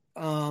was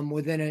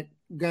within it,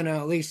 gonna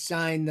at least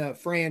sign the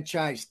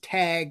franchise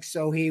tag,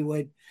 so he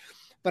would.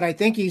 But I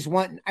think he's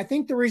wanting. I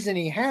think the reason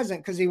he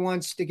hasn't because he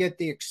wants to get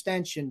the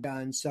extension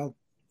done. So,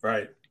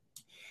 right.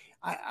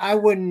 I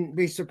wouldn't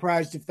be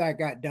surprised if that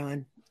got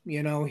done,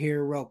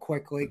 here real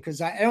quickly, because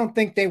I don't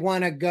think they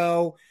want to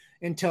go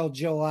until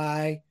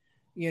July.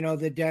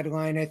 The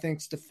deadline, I think,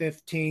 is the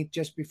 15th,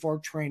 just before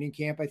training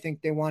camp. I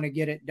think they want to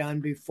get it done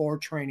before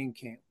training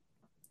camp.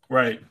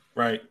 Right.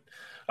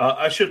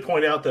 I should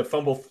point out that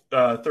Fumble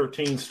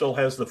 13 still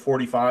has the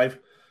 45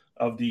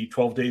 of the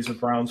 12 Days of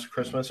Browns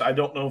Christmas. I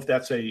don't know if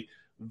that's a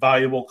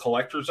valuable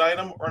collector's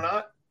item or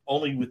not.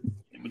 It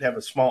would have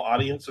a small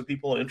audience of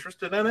people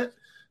interested in it.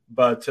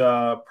 But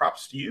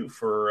props to you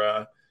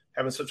for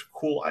having such a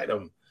cool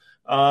item.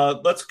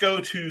 Let's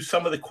go to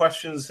some of the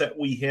questions that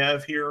we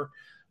have here.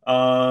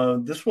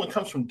 This one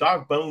comes from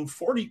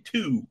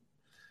Dogbone42.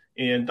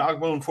 And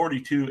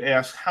Dogbone42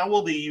 asks, how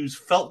will they use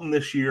Felton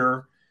this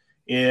year?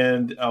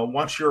 And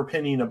what's your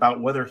opinion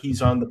about whether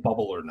he's on the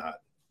bubble or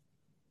not?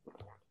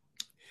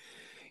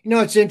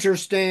 It's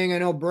interesting. I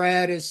know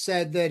Brad has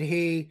said that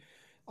he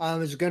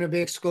is going to be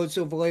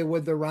exclusively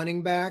with the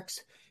running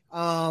backs.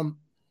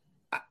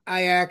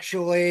 I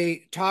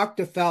actually talked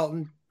to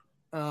Felton.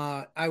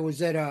 I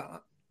was at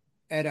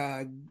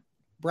a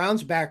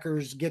Browns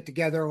backers get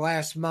together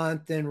last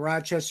month in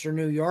Rochester,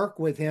 New York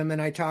with him.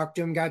 And I talked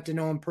to him, got to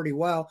know him pretty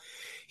well.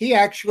 He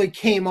actually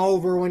came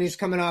over when he's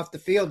coming off the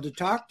field to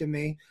talk to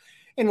me,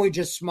 and we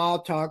just small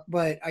talk.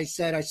 But I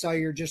said, I saw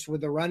you're just with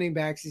the running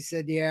backs. He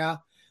said, yeah,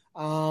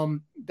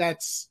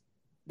 that's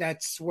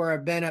where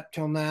I've been up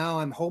till now.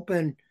 I'm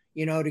hoping,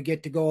 to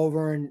get to go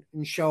over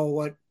and show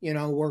what,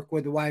 work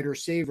with the wide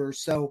receivers.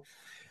 So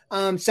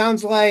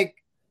sounds like,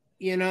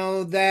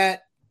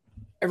 that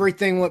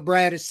everything what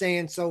Brad is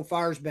saying so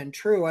far has been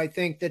true. I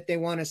think that they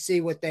want to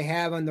see what they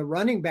have on the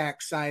running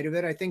back side of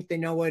it. I think they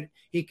know what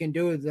he can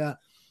do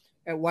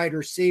at wide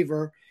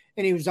receiver.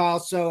 And he was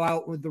also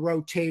out with the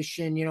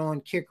rotation,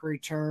 on kick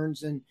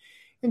returns. And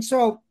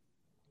so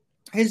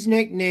his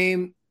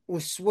nickname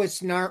was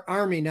Swiss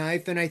Army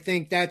knife. And I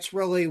think that's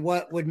really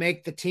what would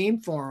make the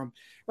team for him.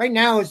 Right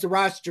now, as the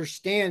roster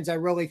stands, I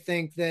really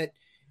think that,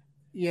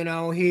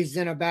 he's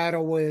in a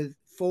battle with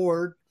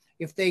Ford.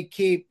 If they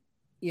keep,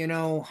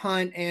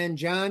 Hunt and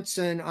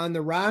Johnson on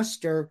the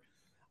roster,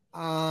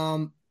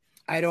 I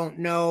don't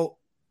know.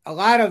 A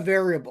lot of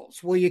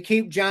variables. Will you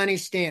keep Johnny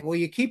Stanton? Will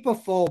you keep a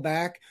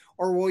fullback,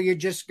 or will you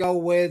just go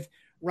with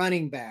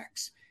running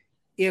backs?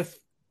 If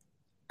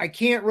I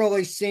can't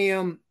really see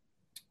him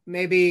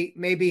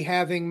maybe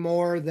having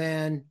more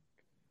than,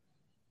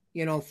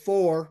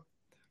 4,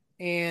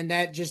 and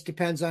that just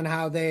depends on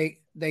how they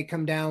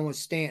come down with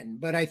Stanton.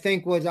 But I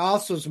think what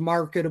also is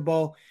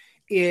marketable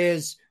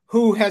is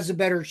who has a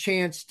better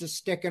chance to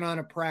stick it on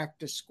a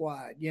practice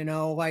squad.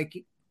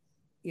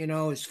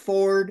 Is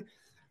Ford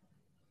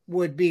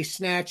would be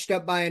snatched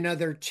up by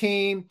another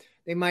team.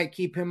 They might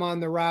keep him on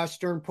the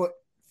roster and put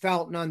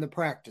Felton on the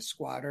practice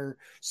squad or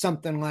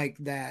something like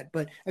that.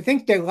 But I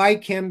think they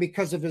like him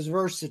because of his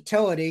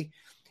versatility.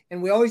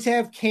 And we always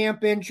have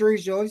camp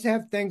injuries. You always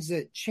have things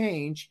that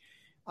change.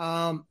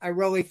 I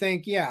really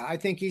think, I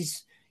think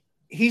he's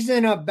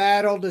in a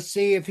battle to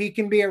see if he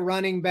can be a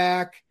running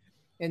back.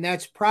 And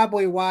that's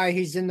probably why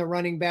he's in the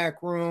running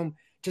back room,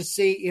 to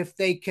see if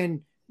they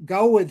can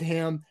go with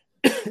him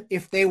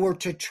if they were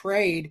to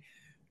trade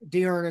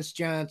D'Ernest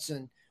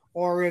Johnson,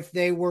 or if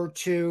they were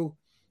to,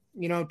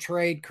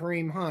 trade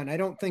Kareem Hunt. I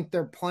don't think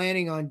they're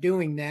planning on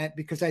doing that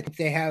because I think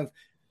they have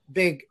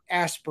big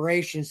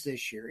aspirations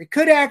this year. It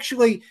could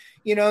actually,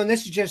 and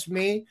this is just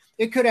me,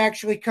 it could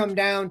actually come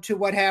down to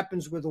what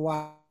happens with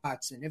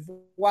Watson. If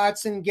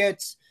Watson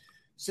gets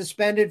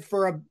suspended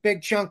for a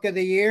big chunk of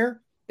the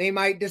year, they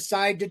might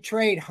decide to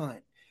trade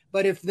Hunt.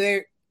 But if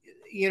they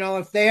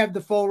have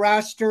the full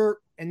roster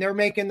and they're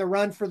making the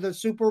run for the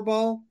Super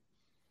Bowl,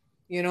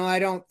 I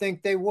don't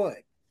think they would,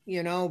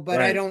 but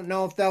right. I don't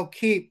know if they'll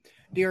keep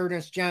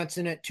D'Ernest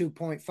Johnson at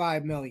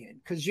 $2.5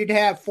 million, because you'd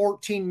have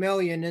 $14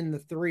 million in the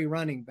 3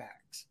 running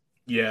backs.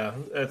 Yeah,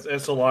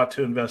 that's a lot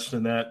to invest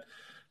in that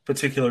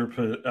particular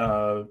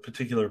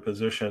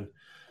position.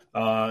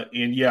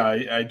 And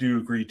I do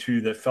agree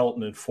too that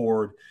Felton and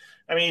Ford.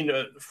 I mean,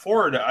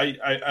 Ford,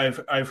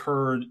 I've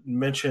heard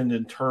mentioned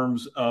in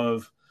terms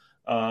of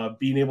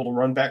being able to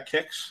run back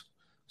kicks.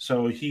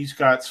 So he's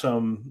got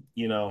some,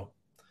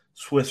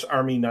 Swiss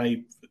Army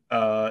knife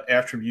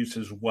attributes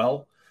as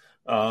well.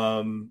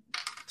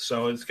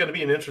 So it's going to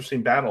be an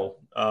interesting battle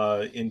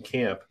in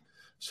camp.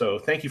 So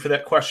thank you for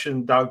that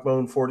question,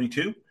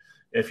 Dogbone42.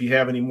 If you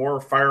have any more,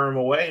 fire them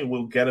away, and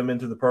we'll get them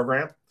into the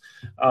program.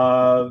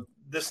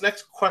 This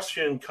next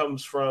question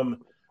comes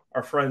from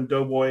our friend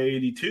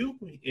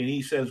Doughboy82, and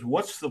he says,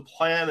 what's the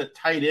plan at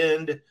tight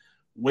end?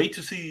 Wait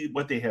to see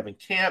what they have in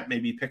camp,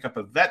 maybe pick up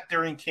a vet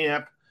during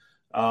camp.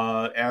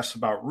 Asks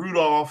about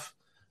Rudolph.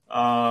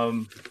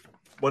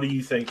 What do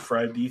you think,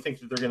 Fred? Do you think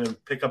that they're going to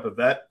pick up a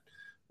vet?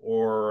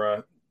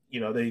 Or,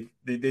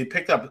 they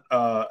picked up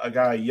a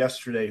guy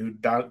yesterday who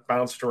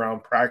bounced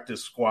around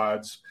practice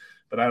squads,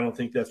 but I don't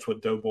think that's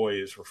what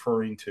Doughboy is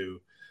referring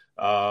to.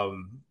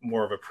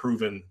 More of a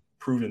proven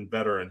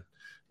veteran.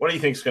 What do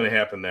you think is going to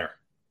happen there?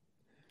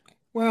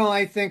 Well,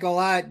 I think a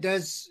lot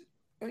does,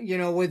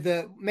 with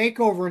the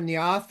makeover in the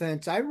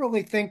offense, I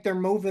really think they're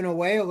moving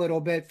away a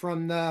little bit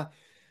from the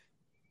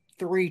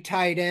 3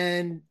 tight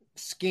end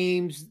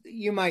schemes.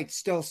 You might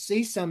still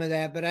see some of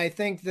that, but I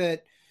think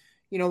that,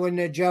 with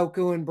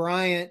Njoku and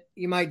Bryant,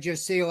 you might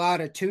just see a lot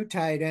of 2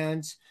 tight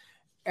ends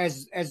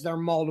as their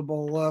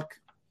multiple look.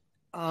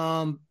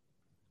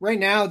 Right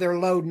now they're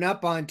loading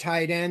up on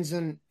tight ends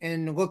and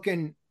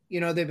looking,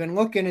 they've been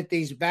looking at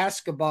these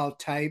basketball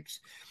types.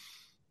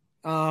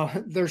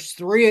 There's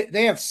 3,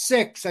 they have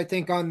 6, I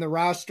think, on the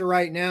roster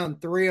right now, and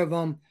 3 of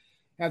them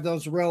have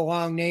those real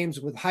long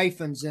names with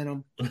hyphens in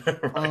them.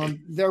 Right.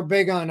 They're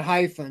big on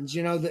hyphens.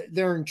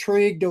 They're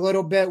intrigued a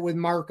little bit with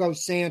Marco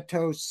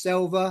Santos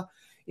Silva.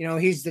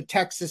 He's the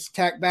Texas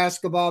Tech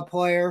basketball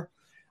player.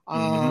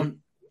 I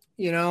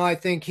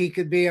think he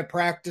could be a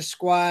practice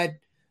squad,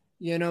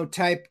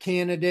 type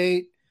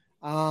candidate.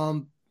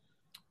 The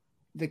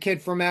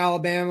kid from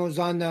Alabama was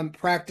on the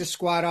practice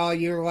squad all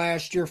year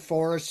last year,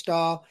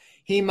 Forrestal.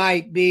 He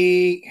might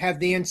have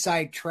the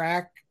inside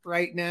track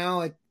right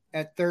now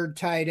at 3rd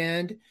tight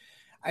end.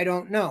 I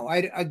don't know.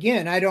 I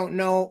don't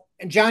know.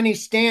 And Johnny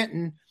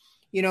Stanton,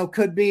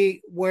 could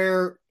be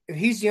where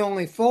he's the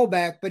only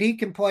fullback, but he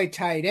can play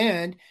tight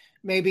end.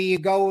 Maybe you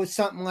go with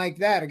something like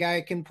that. A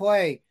guy can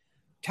play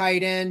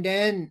tight end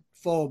and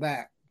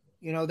fullback,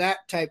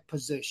 that type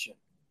position.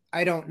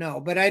 I don't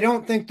know, but I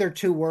don't think they're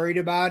too worried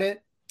about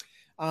it.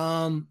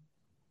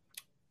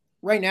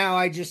 Right now,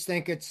 I just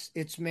think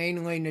it's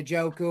mainly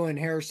Njoku and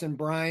Harrison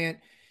Bryant,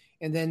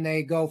 and then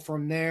they go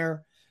from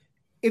there.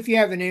 If you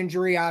have an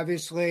injury,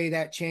 obviously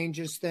that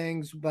changes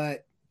things,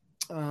 but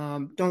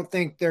don't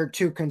think they're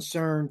too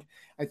concerned.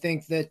 I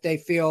think that they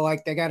feel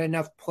like they got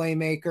enough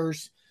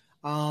playmakers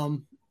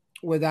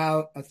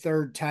without a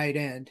 3rd tight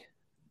end.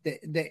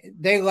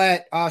 They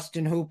let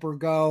Austin Hooper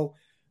go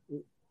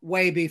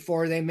way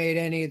before they made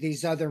any of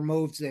these other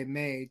moves they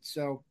made.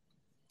 So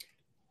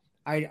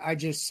I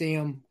just see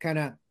them kind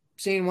of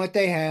seeing what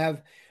they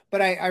have.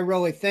 But I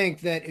really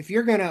think that if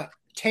you're going to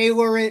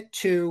tailor it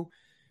to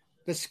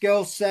the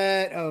skill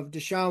set of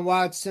Deshaun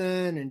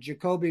Watson and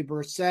Jacoby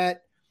Brissett,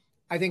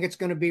 I think it's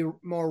going to be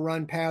more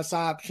run pass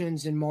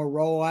options and more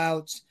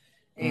rollouts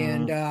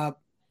and,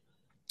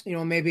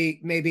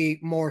 maybe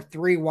more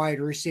 3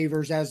 wide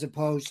receivers as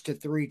opposed to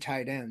 3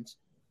 tight ends.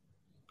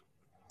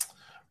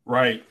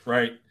 Right.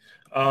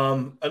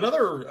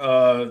 Another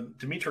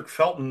Demetric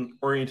Felton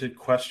oriented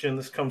question.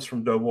 This comes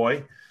from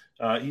Doughboy.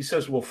 He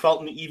says, will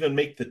Felton even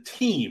make the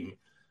team?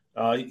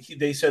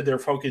 They said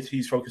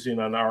he's focusing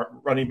on our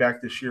running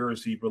back this year,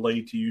 as he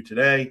relayed to you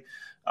today.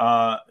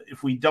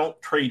 If we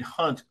don't trade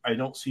Hunt, I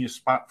don't see a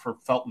spot for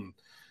Felton.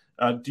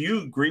 Do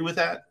you agree with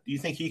that? Do you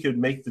think he could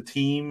make the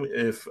team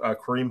if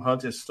Kareem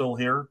Hunt is still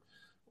here?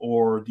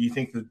 Or do you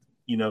think that,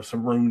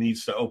 some room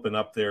needs to open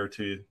up there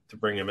to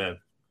bring him in?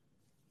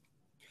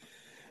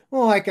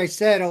 Well, like I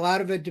said, a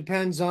lot of it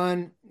depends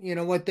on,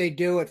 what they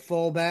do at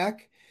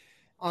fullback.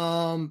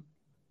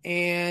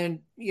 And,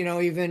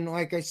 even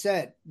like I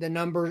said, the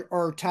number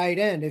or tight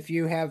end, if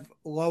you have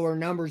lower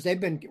numbers, they've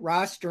been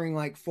rostering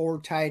like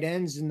 4 tight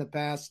ends in the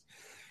past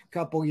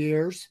couple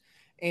years.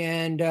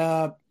 And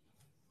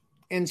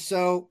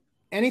so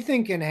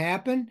anything can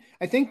happen.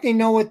 I think they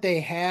know what they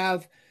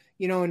have,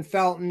 in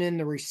Felton in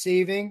the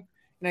receiving.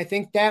 And I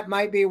think that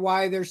might be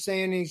why they're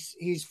saying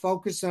he's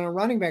focused on a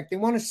running back. They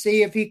want to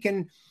see if he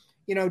can,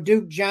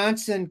 Duke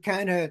Johnson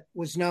kind of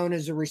was known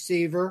as a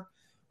receiver.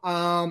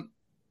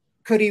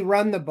 Could he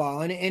run the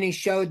ball? And he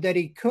showed that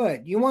he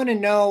could. You want to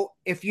know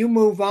if you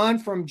move on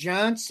from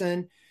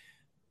Johnson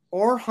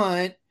or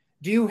Hunt,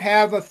 do you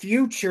have a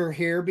future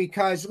here?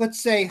 Because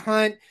let's say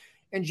Hunt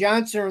and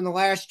Johnson are in the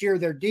last year of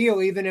their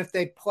deal, even if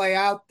they play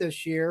out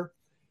this year,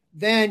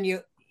 then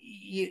you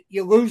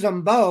lose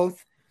them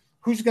both.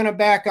 Who's going to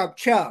back up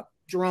Chubb?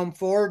 Jerome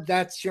Ford?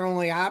 That's your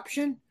only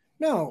option?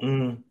 No.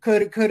 Mm-hmm.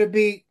 Could it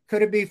be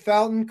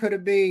Felton? Could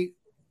it be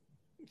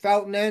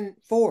Felton and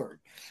Ford?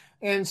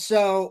 And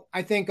so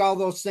I think all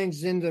those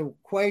things in the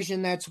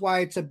equation. That's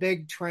why it's a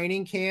big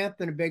training camp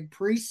and a big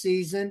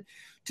preseason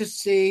to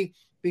see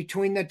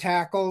between the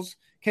tackles.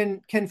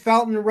 Can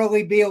Felton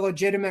really be a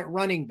legitimate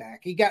running back?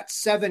 He got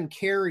 7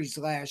 carries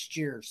last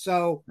year.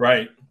 So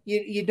right.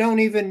 You don't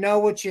even know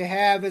what you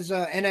have as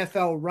an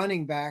NFL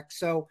running back.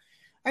 So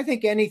I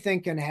think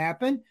anything can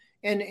happen.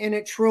 And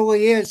it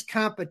truly is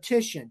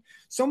competition.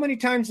 So many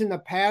times in the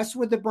past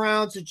with the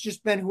Browns, it's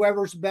just been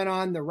whoever's been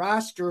on the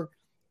roster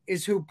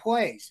is who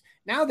plays.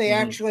 Now they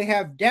actually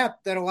have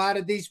depth at a lot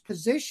of these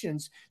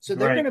positions. So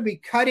they're going to be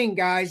cutting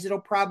guys that'll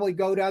probably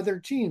go to other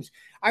teams.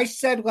 I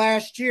said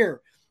last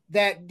year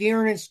that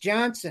D'Ernest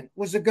Johnson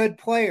was a good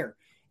player.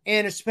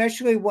 And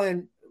especially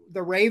when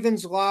the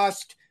Ravens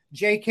lost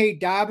J.K.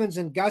 Dobbins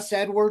and Gus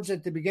Edwards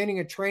at the beginning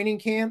of training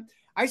camp,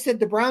 I said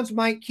the Browns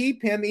might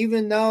keep him,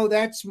 even though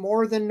that's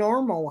more than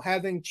normal,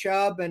 having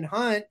Chubb and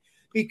Hunt,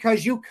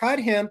 because you cut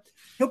him,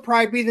 he'll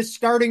probably be the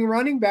starting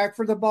running back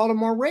for the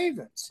Baltimore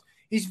Ravens.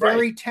 He's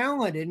very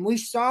talented, and we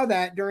saw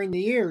that during the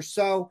year.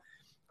 So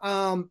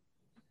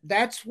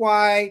that's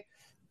why,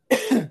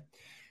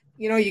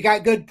 you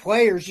got good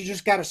players. You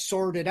just got to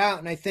sort it out.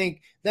 And I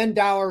think then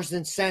dollars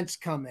and cents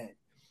come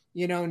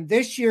in. And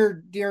this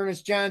year,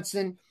 D'Ernest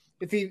Johnson,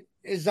 if he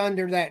is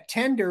under that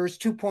tender, is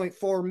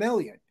 $2.4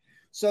 million.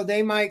 So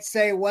they might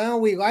say, well,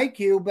 we like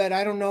you, but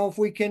I don't know if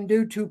we can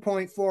do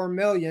 $2.4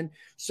 million.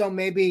 So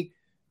maybe,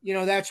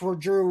 that's where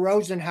Drew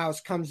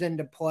Rosenhaus comes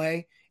into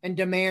play and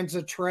demands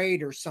a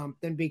trade or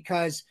something,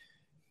 because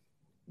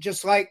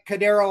just like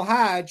Kadero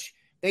Hodge,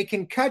 they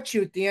can cut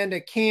you at the end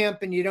of camp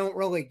and you don't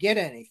really get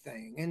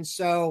anything. And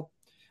so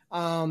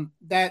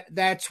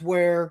that's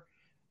where,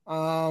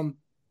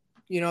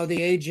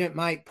 the agent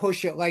might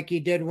push it like he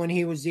did when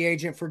he was the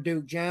agent for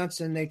Duke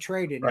Johnson. They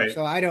traded him.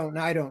 So I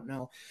don't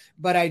know.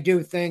 But I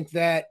do think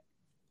that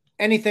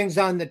anything's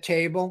on the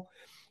table.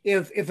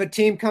 If a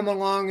team come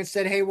along and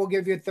said, hey, we'll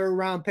give you a 3rd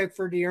round pick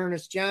for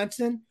D'Ernest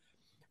Johnson,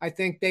 I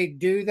think they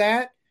do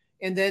that.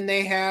 And then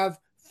they have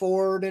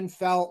Ford and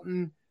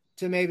Felton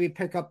to maybe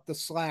pick up the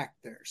slack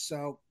there.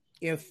 So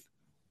if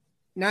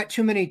not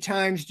too many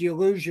times do you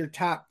lose your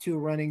top 2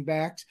 running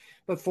backs,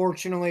 but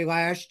fortunately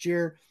last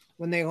year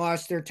when they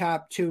lost their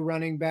top 2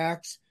 running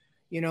backs,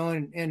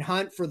 and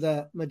Hunt for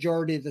the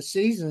majority of the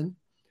season,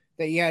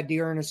 that you had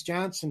D'Ernest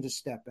Johnson to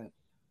step in.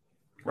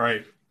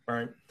 Right.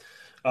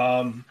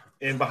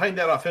 And behind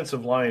that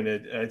offensive line,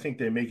 I think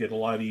they make it a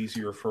lot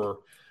easier for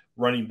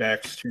running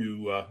backs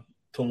to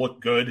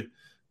look good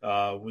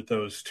with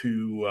those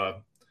 2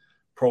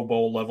 Pro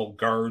Bowl level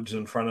guards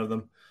in front of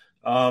them.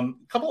 A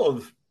couple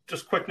of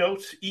just quick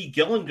notes. E.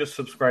 Gillen just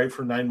subscribed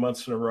for 9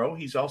 months in a row.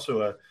 He's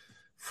also a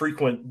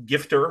frequent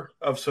gifter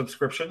of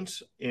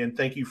subscriptions, and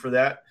thank you for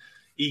that,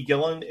 E.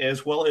 Gillen,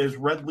 as well as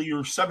Red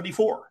Leader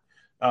 74.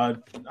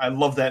 I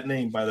love that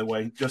name, by the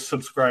way. Just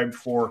subscribed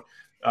for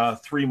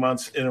 3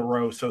 months in a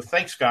row. So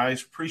thanks,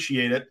 guys.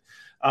 Appreciate it.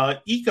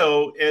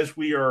 Eco, as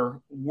we are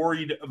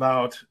worried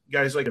about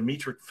guys like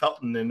Demetric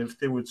Felton and if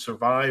they would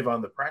survive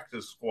on the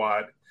practice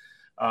squad,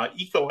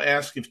 Eco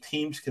asked if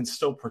teams can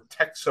still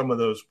protect some of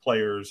those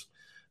players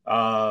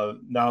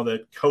now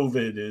that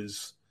COVID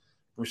is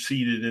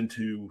receded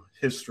into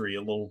history a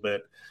little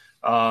bit.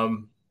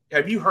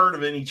 Have you heard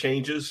of any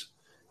changes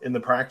in the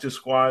practice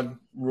squad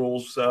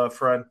rules,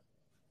 Fred?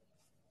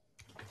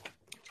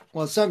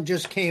 Well, something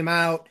just came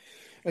out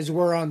as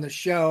we're on the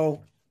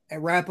show.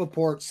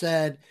 Rappaport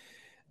said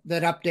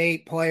that up to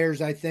 8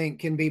 players, I think,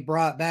 can be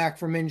brought back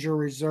from injury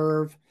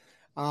reserve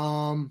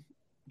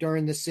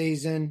during the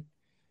season.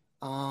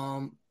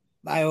 I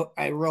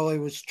really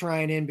was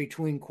trying in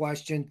between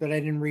questions, but I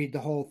didn't read the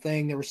whole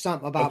thing. There was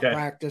something about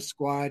practice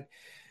squad.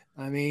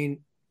 I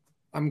mean,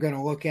 I'm going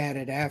to look at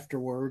it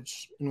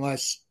afterwards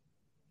unless,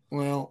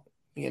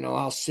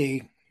 I'll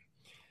see.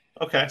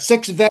 Okay.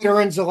 6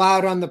 veterans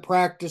allowed on the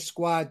practice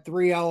squad,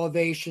 3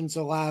 elevations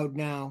allowed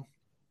now.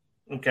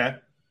 Okay.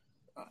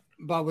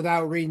 But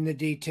without reading the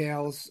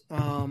details,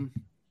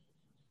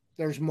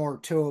 there's more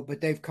to it, but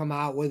they've come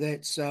out with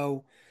it.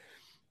 So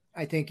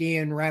I think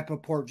Ian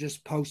Rappaport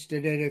just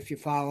posted it if you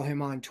follow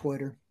him on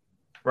Twitter.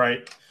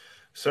 Right.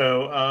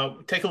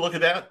 So take a look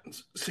at that,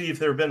 see if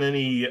there have been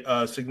any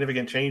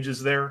significant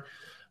changes there.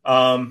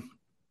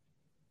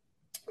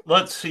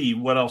 Let's see.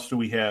 What else do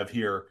we have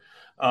here?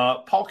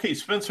 Paul K.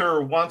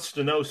 Spencer wants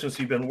to know, since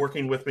he's been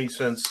working with me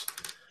since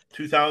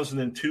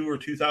 2002 or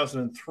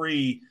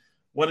 2003,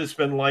 what it's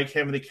been like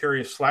having to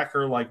carry a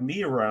slacker like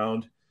me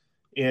around.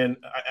 And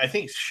I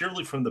think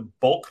surely from the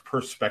bulk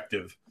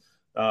perspective,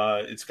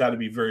 it's got to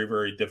be very,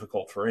 very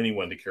difficult for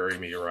anyone to carry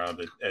me around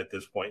at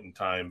this point in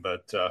time.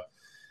 But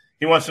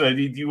he wants to know,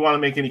 do you want to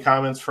make any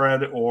comments,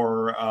 Fred,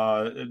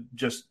 or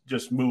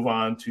just move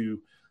on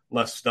to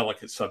less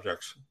delicate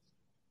subjects?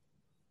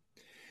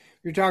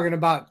 You're talking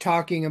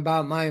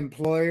about my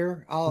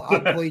employer. I'll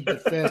plead the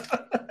fifth.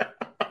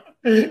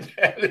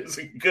 That is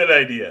a good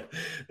idea.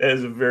 That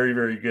is a very,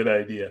 very good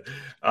idea.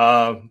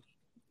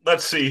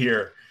 Let's see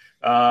here.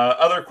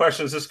 Other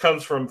questions. This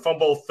comes from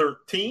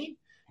Fumble13.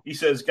 He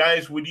says,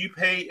 guys, would you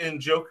pay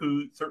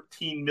Njoku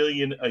 $13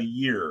 million a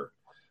year?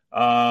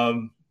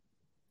 What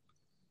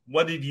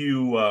do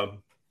you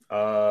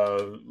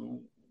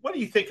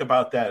think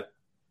about that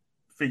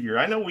figure?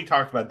 I know we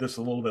talked about this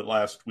a little bit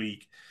last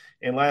week,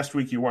 and last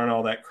week you weren't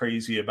all that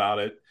crazy about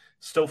it.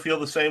 Still feel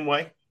the same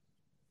way?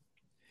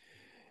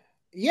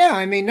 Yeah,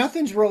 I mean,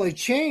 nothing's really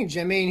changed.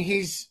 I mean,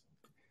 he's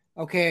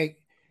okay.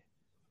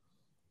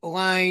 A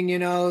line,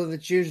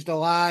 that's used a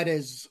lot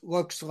is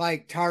looks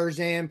like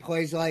Tarzan,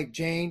 plays like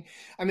Jane.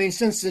 I mean,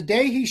 since the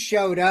day he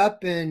showed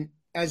up and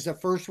as a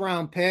first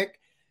round pick,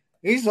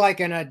 he's like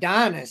an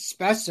Adonis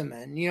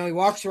specimen. You know, he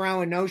walks around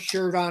with no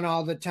shirt on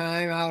all the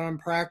time out on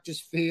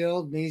practice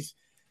field.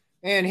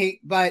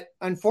 But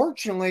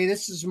unfortunately,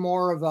 this is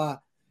more of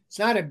it's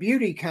not a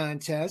beauty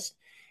contest.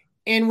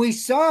 And we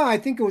saw, I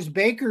think it was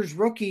Baker's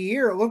rookie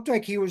year. It looked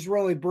like he was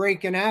really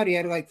breaking out. He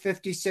had like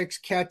 56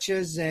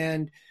 catches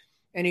and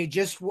he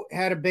just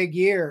had a big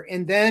year.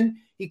 And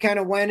then he kind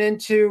of went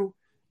into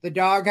the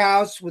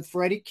doghouse with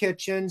Freddie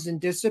Kitchens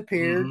and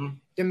disappeared,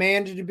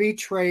 demanded to be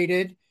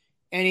traded.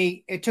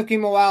 And it took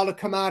him a while to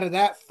come out of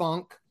that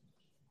funk.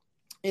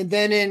 And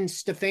then in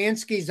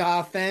Stefanski's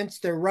offense,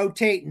 they're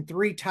rotating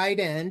 3 tight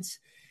ends,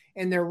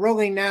 and they're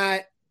really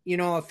not,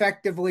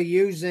 effectively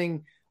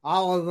using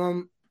all of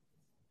them,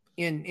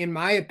 in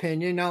my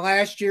opinion. Now,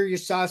 last year you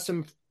saw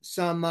some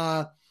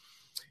at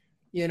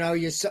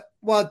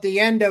the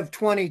end of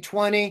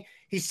 2020,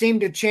 he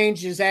seemed to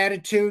change his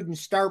attitude and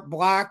start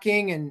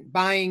blocking and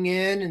buying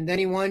in, and then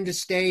he wanted to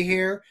stay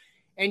here.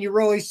 And you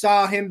really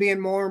saw him being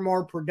more and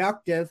more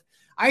productive.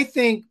 I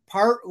think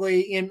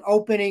partly in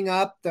opening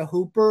up the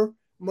Hooper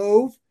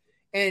move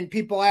and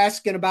people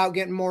asking about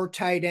getting more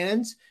tight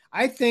ends,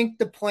 I think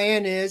the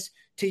plan is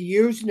to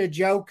use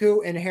Njoku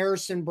and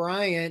Harrison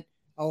Bryant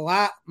a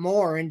lot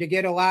more and to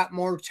get a lot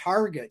more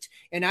targets.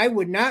 And I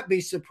would not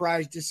be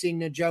surprised to see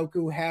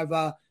Njoku have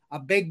a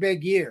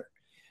big year.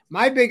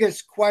 My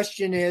biggest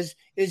question is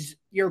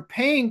you're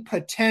paying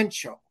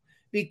potential,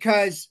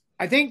 because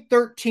I think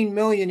 $13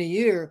 million a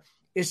year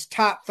is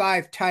top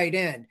 5 tight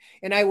end.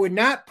 And I would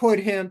not put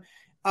him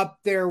up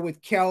there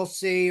with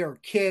Kelsey or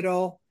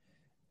Kittle.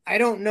 I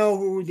don't know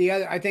who the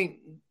other, I think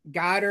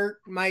Goddard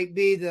might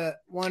be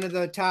one of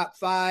the top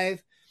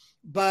 5,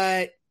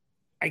 but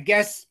I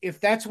guess if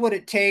that's what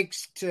it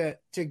takes to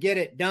get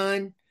it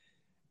done,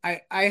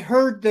 I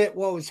heard that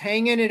what was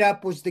hanging it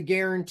up was the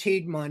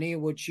guaranteed money,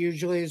 which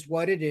usually is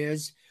what it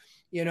is,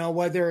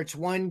 whether it's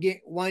 1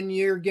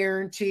 year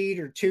guaranteed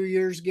or 2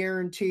 years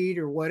guaranteed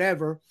or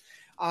whatever.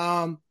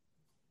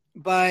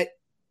 But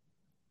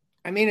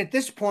I mean, at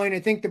this point, I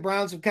think the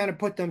Browns have kind of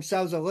put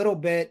themselves a little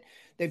bit.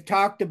 They've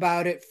talked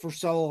about it for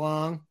so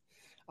long.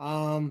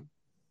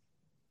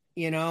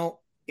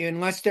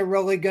 Unless they're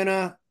really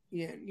gonna,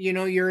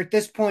 you're at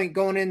this point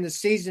going in the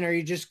season, are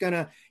you just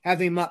gonna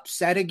have him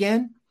upset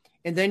again?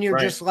 And then you're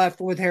just left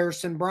with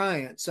Harrison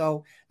Bryant.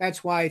 So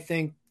that's why I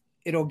think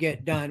it'll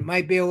get done.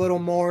 Might be a little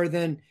more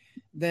than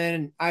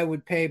I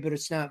would pay, but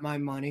it's not my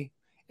money.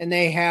 And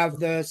they have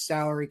the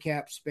salary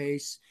cap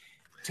space.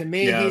 To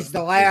me, he's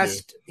the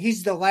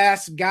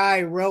last guy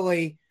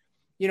really,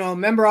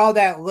 remember all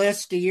that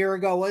list a year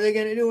ago? What are they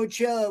going to do with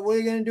Chilla? What are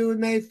they going to do with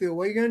Mayfield?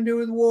 What are you going to do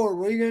with Ward?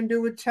 What are you going to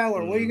do with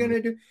Teller? What are you going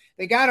to do?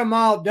 They got them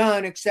all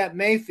done except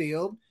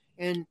Mayfield.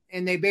 And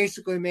they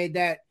basically made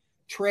that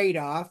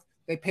trade-off.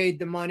 They paid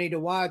the money to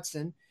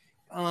Watson.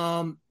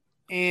 And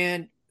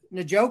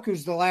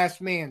Njoku's the last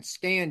man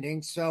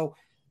standing. So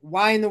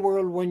why in the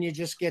world wouldn't you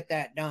just get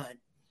that done?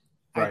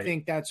 Right. I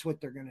think that's what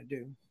they're going to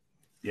do.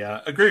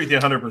 Yeah, agree with you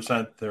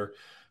 100%.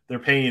 They're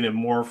paying him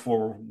more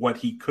for what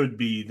he could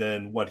be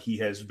than what he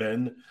has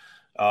been.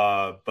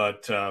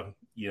 But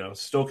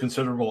still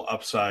considerable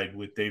upside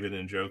with David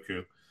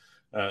Njoku,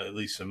 at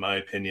least in my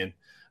opinion.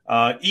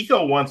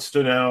 Eco wants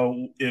to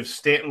know if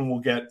Stanton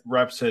will get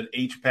reps at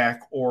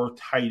H-back or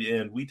tight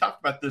end. We talked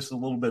about this a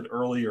little bit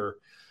earlier.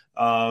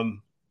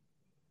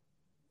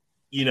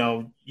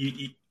 You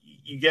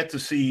get to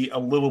see a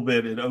little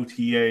bit at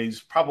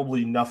OTAs,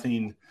 probably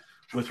nothing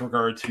with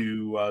regard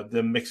to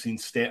them mixing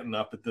Stanton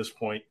up at this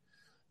point.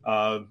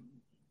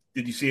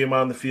 Did you see him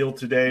on the field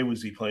today?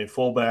 Was he playing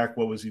fullback?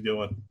 What was he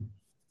doing?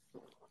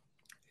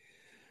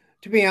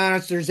 To be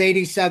honest, there's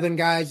 87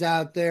 guys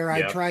out there.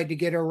 Yeah. I tried to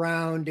get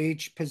around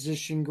each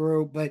position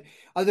group, but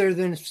other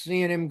than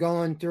seeing him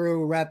going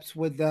through reps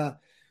with the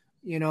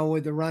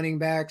running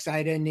backs,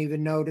 I didn't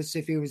even notice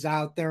if he was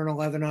out there in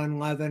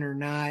 11-on-11 or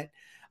not.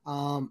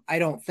 I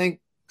don't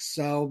think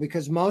so,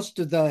 because most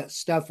of the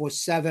stuff was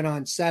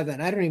 7-on-7.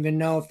 I don't even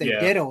know if they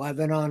did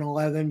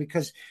 11-on-11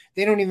 because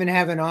they don't even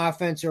have an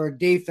offense or a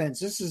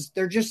defense.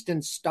 They're just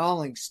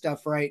installing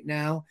stuff right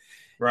now.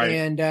 Right.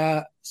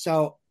 And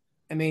so,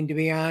 I mean, to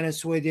be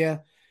honest with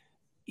you,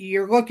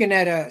 you're looking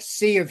at a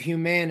sea of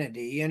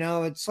humanity.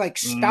 It's like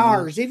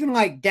stars, even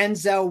like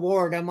Denzel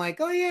Ward. I'm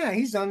like, oh yeah,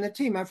 he's on the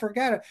team. I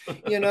forgot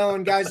it.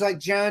 And guys like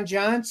John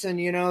Johnson,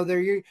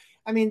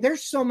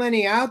 there's so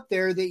many out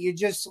there that you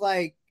just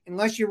like,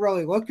 unless you're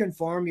really looking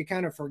for them, you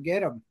kind of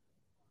forget them.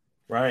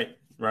 Right.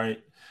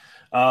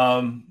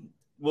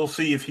 We'll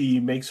see if he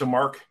makes a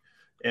mark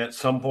at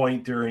some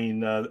point during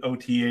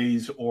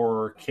OTAs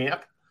or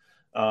camp.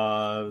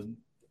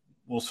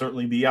 We'll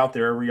certainly be out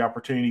there every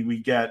opportunity we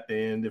get,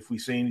 and if we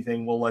see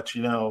anything, we'll let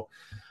you know.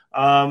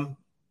 Not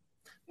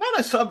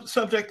a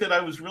subject that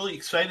I was really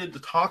excited to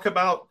talk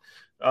about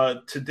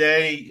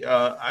today.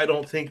 I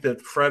don't think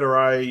that Fred or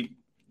I,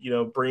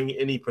 bring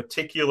any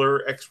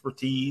particular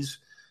expertise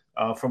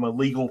from a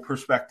legal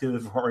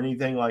perspective or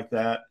anything like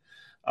that.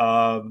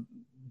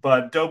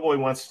 But Doughboy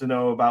wants to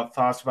know about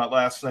thoughts about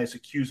last night's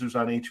Accusers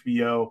on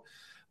HBO.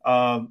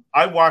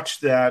 I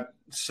watched that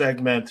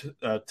segment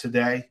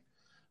today.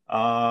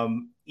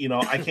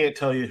 I can't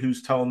tell you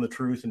who's telling the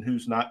truth and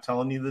who's not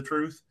telling you the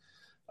truth.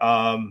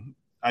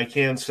 I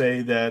can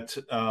say that,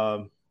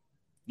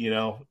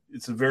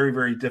 it's a very,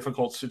 very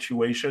difficult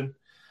situation.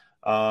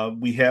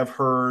 We have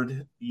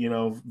heard,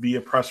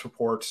 via press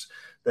reports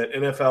that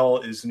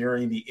NFL is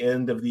nearing the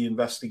end of the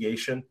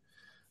investigation.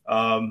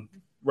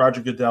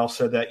 Roger Goodell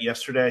said that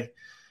yesterday.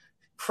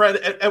 Fred,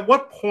 at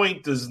what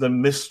point does the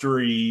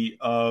mystery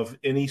of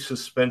any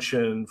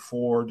suspension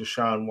for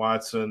Deshaun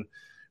Watson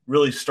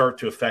really start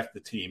to affect the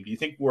team? Do you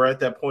think we're at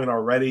that point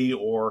already,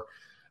 or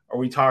are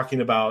we talking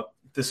about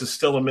this is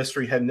still a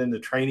mystery heading into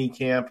training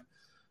camp?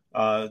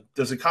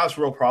 Does it cause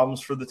real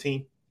problems for the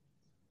team?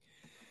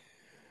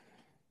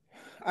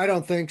 I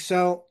don't think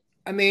so.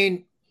 I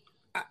mean,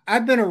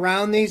 I've been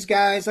around these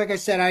guys. Like I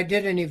said, I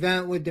did an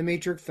event with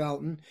Demetric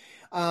Felton.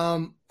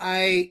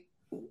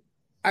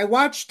 I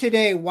watched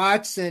today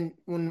Watson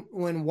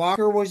when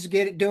Walker was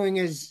doing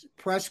his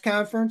press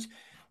conference.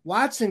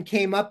 Watson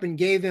came up and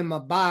gave him a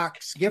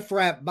box, gift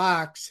wrap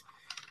box,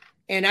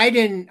 and I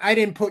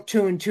didn't put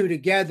two and two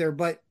together,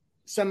 but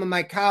some of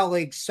my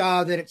colleagues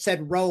saw that it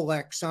said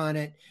Rolex on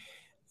it.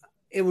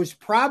 It was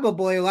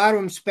probably, a lot of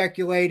them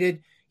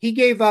speculated, he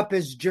gave up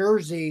his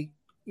jersey,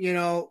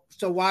 so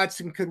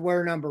Watson could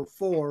wear number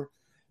 4.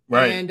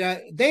 Right. And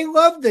they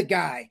love the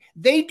guy.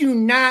 They do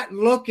not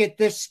look at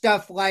this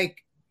stuff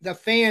like the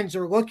fans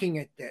are looking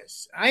at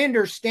this. I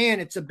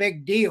understand it's a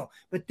big deal,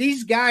 but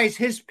these guys,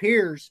 his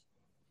peers,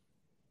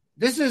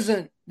 this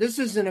isn't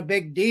a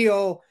big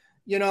deal,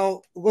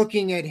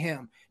 looking at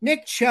him.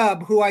 Nick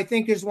Chubb, who I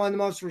think is one of the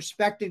most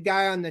respected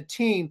guy on the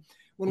team,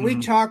 when we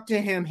talked to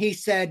him, he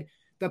said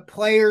the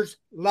players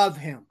love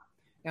him.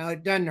 Now,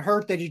 it doesn't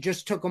hurt that he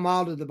just took them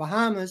all to the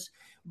Bahamas,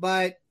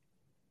 but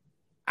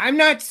I'm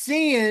not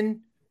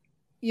seeing,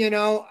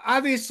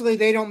 obviously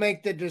they don't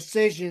make the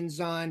decisions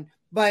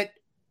but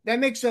that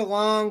makes a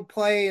long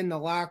play in the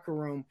locker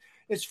room.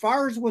 As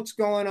far as what's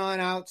going on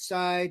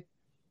outside,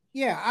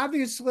 yeah,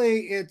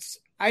 obviously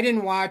I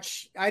didn't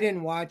watch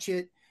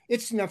it.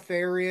 It's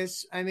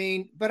nefarious. I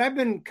mean, but I've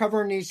been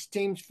covering these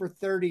teams for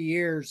 30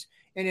 years.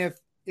 And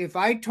if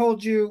I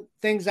told you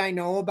things I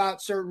know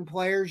about certain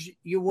players,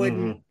 you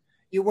wouldn't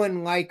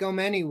like them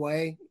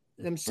anyway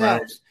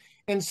themselves.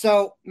 Right. And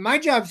so my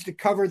job is to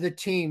cover the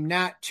team,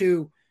 not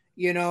to,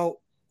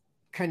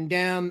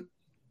 condemn,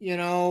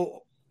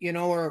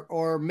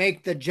 or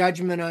make the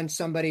judgment on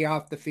somebody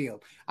off the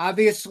field.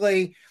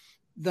 Obviously,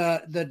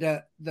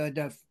 the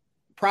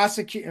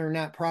prosecutor, or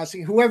not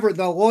prosecutor, whoever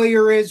the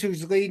lawyer is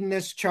who's leading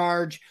this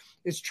charge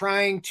is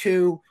trying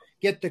to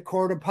get the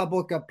court of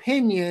public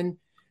opinion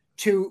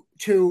to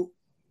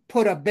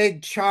put a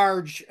big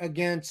charge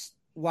against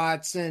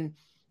Watson,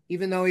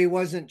 even though he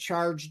wasn't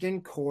charged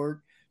in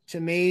court. To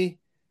me,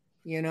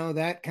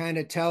 that kind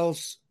of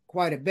tells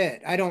quite a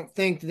bit. I don't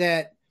think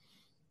that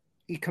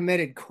he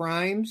committed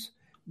crimes,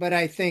 but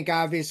I think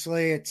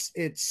obviously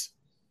it's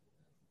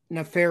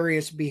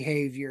nefarious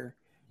behavior,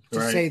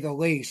 to say the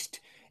least.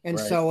 And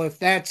so if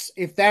that's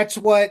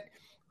what,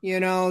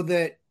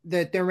 that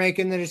they're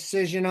making the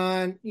decision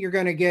on, you're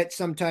going to get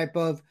some type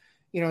of,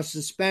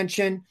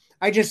 suspension.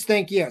 I just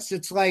think, yes,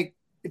 it's like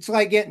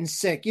getting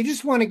sick. You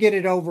just want to get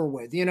it over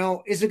with.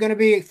 Is it going to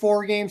be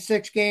 4 games,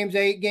 6 games,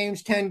 8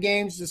 games, 10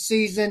 games a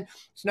season?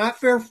 It's not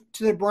fair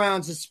to the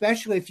Browns,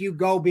 especially if you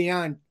go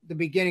beyond the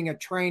beginning of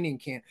training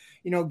camp.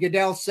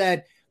 Goodell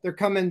said they're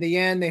coming to the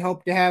end. They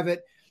hope to have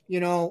it,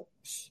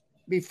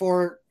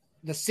 before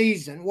the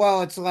season.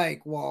 Well, it's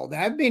like, well,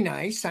 that'd be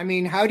nice. I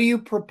mean, how do you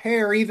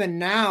prepare even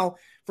now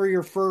for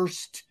your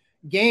first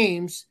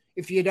games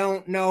if you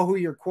don't know who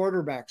your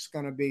quarterback's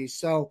going to be?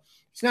 So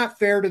it's not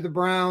fair to the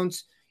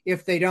Browns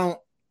if they don't,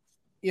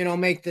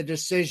 make the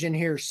decision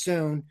here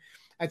soon.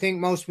 I think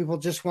most people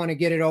just want to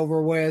get it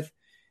over with.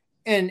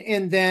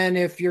 And then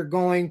if you're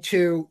going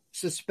to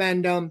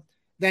suspend him,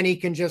 then he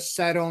can just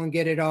settle and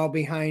get it all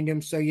behind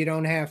him, so you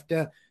don't have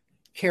to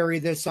carry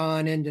this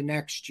on into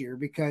next year,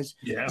 because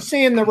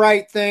saying the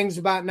right things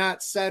about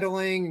not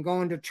settling and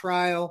going to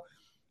trial.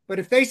 But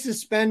if they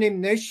suspend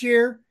him this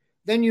year,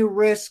 then you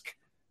risk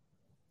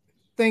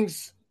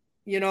things,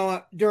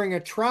 during a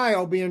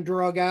trial being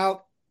drug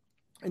out,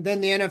 and then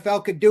the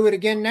NFL could do it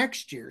again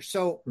next year.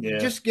 So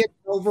just get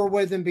it over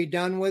with and be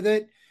done with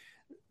it.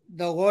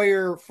 The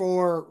lawyer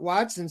for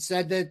Watson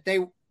said that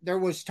there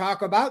was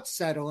talk about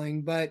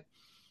settling, but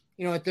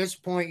at this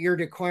point you're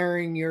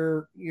declaring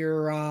you're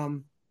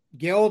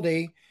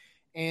guilty.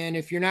 And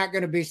if you're not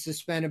going to be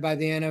suspended by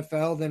the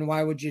NFL, then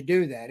why would you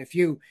do that? If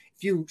you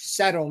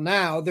settle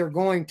now, they're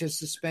going to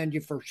suspend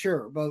you for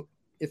sure. But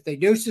if they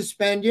do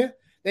suspend you,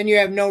 then you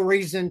have no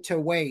reason to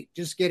wait.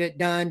 Just get it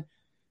done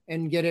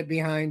and get it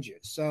behind you.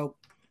 So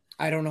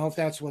I don't know if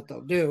that's what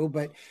they'll do,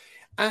 but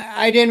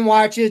I didn't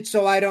watch it,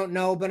 so I don't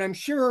know. But I'm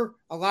sure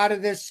a lot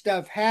of this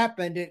stuff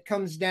happened. It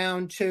comes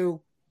down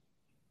to,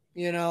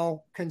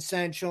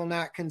 consensual,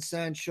 not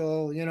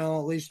consensual,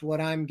 at least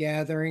what I'm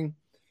gathering.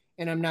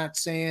 And I'm not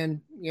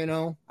saying,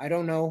 I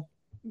don't know,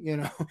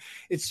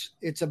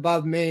 it's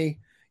above me,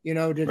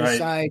 to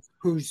decide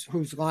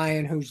who's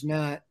lying, who's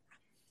not.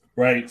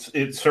 Right.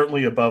 It's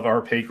certainly above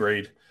our pay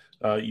grade,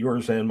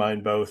 yours and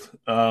mine both,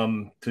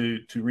 to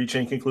reach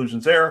any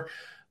conclusions there.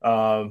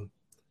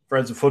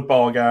 Fred's a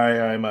football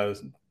guy. I'm a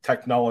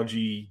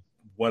technology,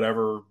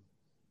 whatever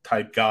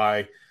type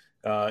guy.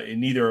 And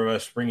neither of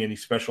us bring any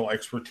special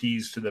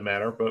expertise to the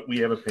matter, but we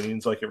have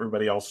opinions like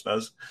everybody else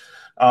does.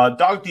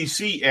 Dog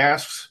DC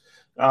asks,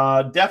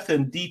 Depth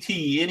and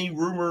DT, any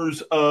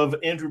rumors of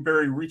Andrew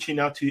Berry reaching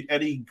out to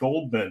Eddie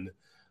Goldman?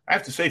 I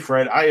have to say,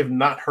 Fred, I have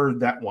not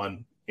heard that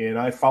one. And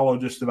I follow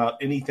just about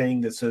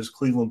anything that says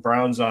Cleveland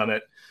Browns on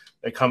it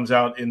that comes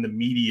out in the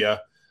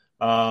media.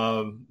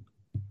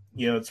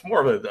 It's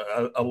more of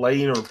a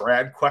Lane or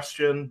Brad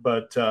question,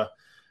 but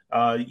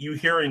you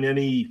hearing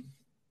any,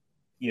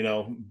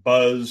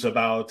 buzz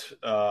about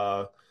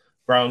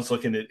Browns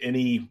looking at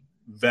any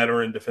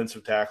veteran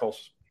defensive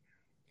tackles?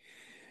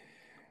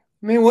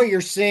 I mean, what you're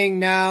seeing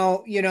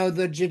now,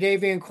 the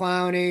Jadeveon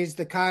Clowneys,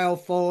 the Kyle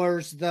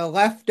Fullers, the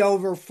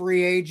leftover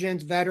free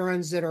agents,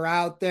 veterans that are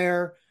out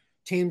there,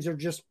 teams are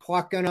just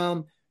plucking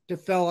them to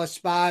fill a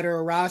spot or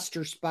a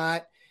roster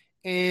spot.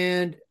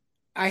 And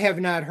I have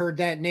not heard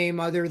that name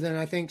other than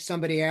I think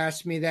somebody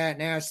asked me that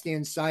and asked the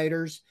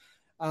insiders,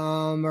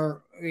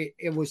 or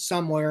it was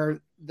somewhere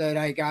that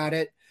I got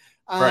it.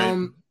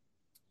 Right.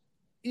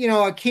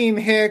 Akeem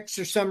Hicks,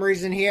 for some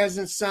reason he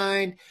hasn't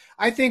signed.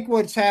 I think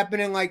what's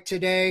happening like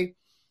today,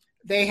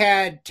 they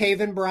had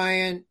Taven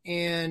Bryan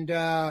and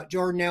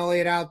Jordan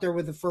Elliott out there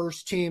with the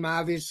first team.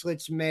 Obviously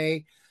it's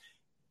May.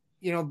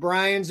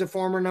 Bryan's a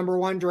former number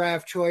 1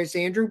 draft choice.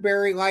 Andrew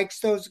Berry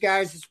likes those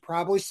guys. It's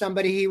probably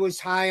somebody he was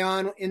high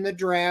on in the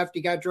draft.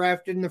 He got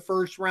drafted in the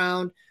first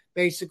round,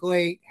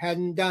 basically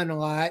hadn't done a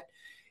lot.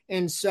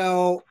 And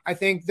so I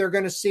think they're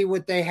going to see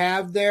what they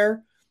have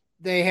there.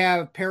 They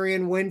have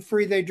Perion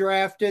Winfrey they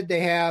drafted. They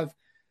have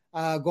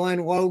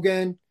Glenn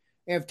Logan.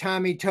 They have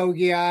Tommy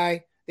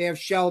Togiai. They have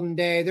Sheldon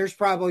Day. There's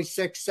probably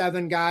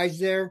 6-7 guys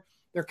there.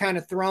 They're kind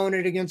of throwing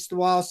it against the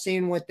wall,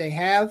 seeing what they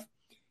have.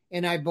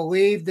 And I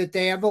believe that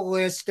they have a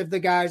list of the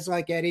guys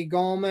like Eddie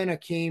Goldman,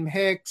 Akeem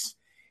Hicks,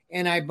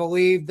 and I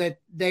believe that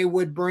they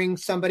would bring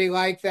somebody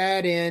like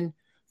that in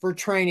for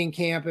training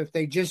camp if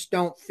they just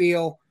don't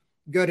feel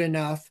good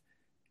enough.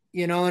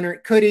 And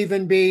it could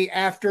even be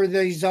after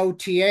these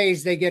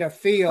OTAs, they get a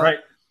feel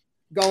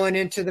going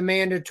into the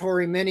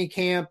mandatory mini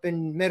camp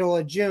in middle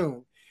of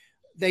June.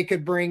 They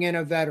could bring in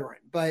a veteran.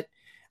 But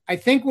I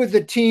think with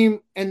the team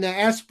and the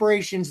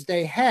aspirations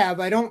they have,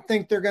 I don't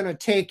think they're going to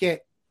take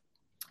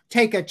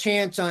a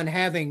chance on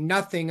having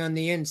nothing on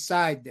the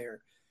inside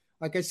there.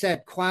 Like I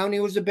said,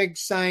 Clowney was a big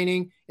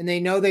signing, and they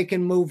know they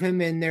can move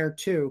him in there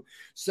too.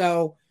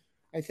 So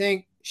I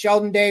think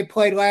Sheldon Day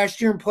played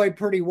last year and played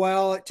pretty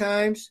well at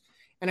times.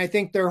 And I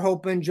think they're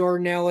hoping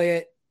Jordan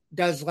Elliott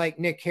does like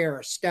Nick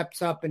Harris,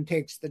 steps up and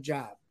takes the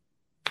job.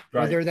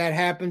 Right. Whether that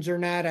happens or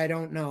not, I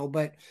don't know.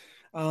 But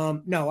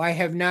no, I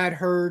have not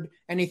heard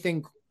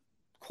anything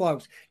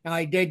close. Now,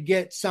 I did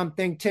get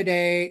something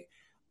today.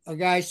 A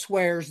guy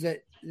swears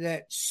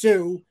that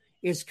Sue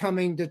is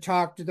coming to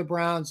talk to the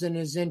Browns and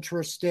is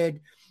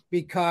interested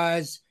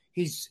because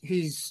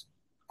he's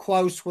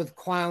close with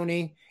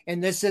Clowney.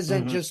 And this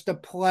isn't just a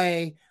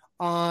play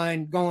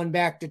on going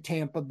back to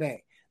Tampa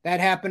Bay. That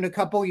happened a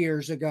couple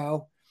years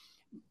ago,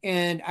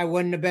 and I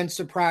wouldn't have been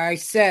surprised. I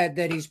said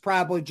that he's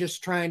probably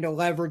just trying to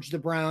leverage the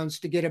Browns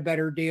to get a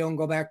better deal and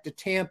go back to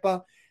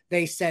Tampa.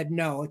 They said,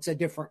 no, it's a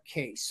different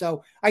case.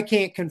 So I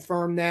can't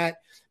confirm that,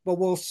 but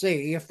we'll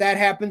see. If that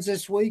happens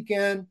this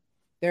weekend,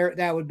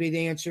 that would be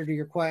the answer to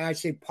your question. I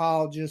say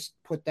Paul just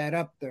put that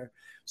up there.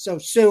 So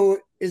Sue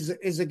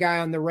is a guy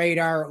on the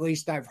radar. At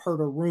least I've heard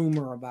a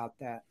rumor about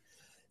that.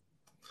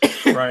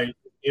 Right.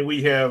 And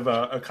we have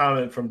a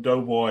comment from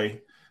Doughboy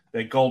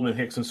that Goldman,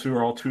 Hicks, and Sue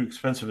are all too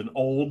expensive and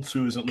old.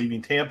 Sue isn't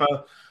leaving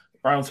Tampa.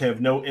 Browns have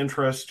no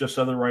interest, just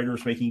other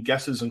writers making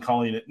guesses and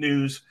calling it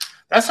news.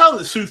 That's how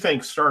the Sue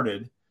thing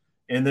started.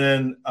 And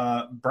then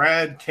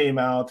Brad came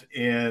out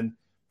and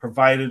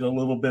provided a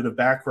little bit of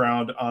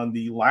background on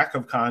the lack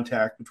of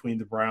contact between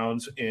the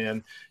Browns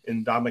and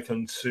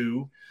Ndamukong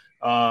Suh.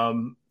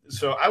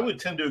 So I would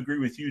tend to agree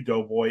with you,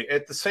 Doughboy.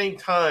 At the same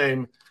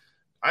time,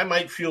 I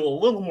might feel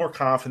a little more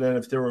confident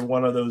if there were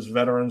one of those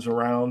veterans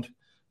around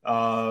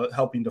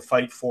helping to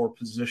fight for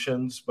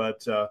positions.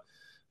 But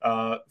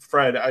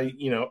Fred,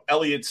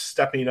 Elliott's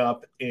stepping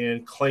up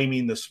and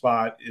claiming the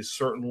spot is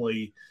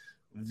certainly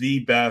the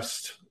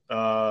best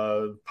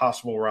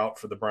possible route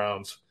for the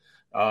Browns.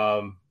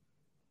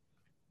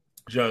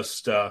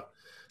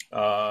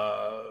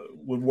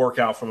 Would work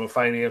out from a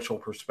financial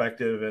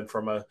perspective and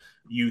from a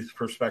youth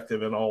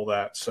perspective and all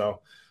that.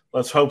 So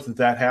let's hope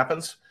that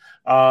happens.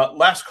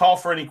 Last call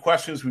for any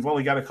questions. We've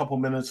only got a couple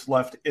minutes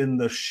left in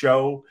the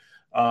show.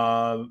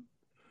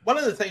 One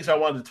of the things I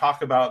wanted to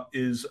talk about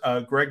is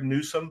Greg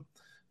Newsome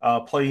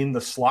playing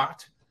the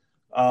slot.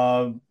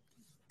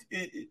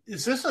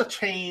 Is this a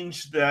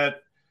change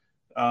that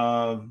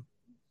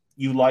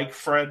you like,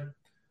 Fred,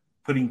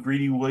 putting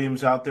Greedy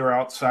Williams out there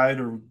outside,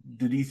 or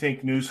did he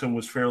think Newsome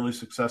was fairly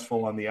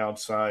successful on the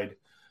outside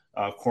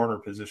corner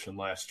position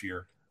last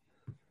year.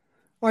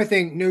 Well, I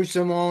think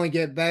Newsome will only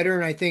get better,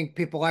 and I think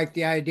people like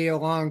the idea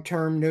of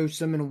long-term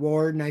Newsome and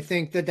Ward, and I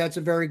think that that's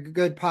a very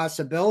good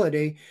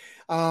possibility.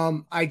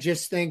 I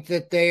just think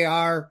that they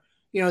are,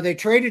 they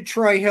traded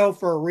Troy Hill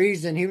for a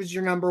reason. He was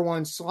your number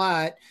one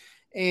slot,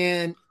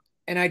 and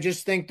I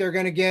just think they're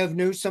going to give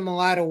Newsome a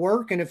lot of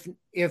work, and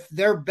if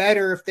they're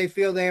better, if they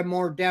feel they have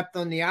more depth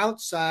on the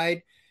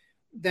outside,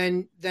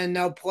 then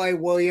they'll play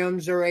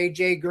Williams, or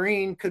AJ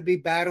Green could be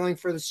battling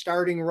for the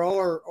starting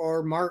role,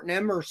 or Martin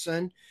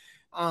Emerson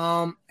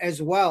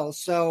as well.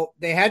 So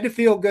they had to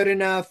feel good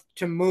enough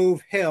to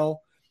move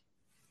Hill,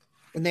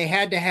 and they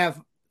had to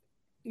have,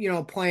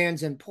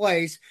 plans in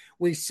place.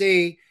 We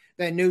see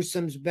that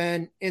Newsome's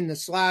been in the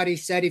slot. He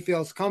said he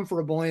feels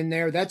comfortable in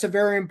there. That's a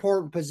very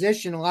important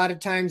position. A lot of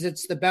times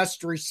it's the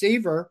best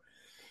receiver,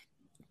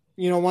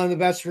 one of the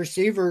best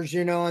receivers,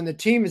 on the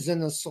team is in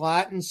the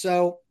slot. And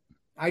so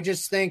I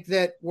just think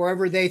that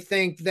wherever they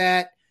think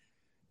that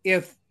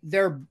if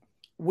they're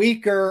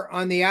weaker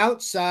on the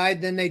outside,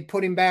 then they'd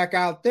put him back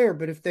out there.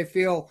 But if they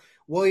feel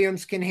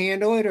Williams can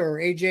handle it or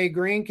AJ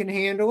Green can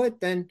handle it,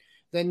 then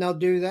they'll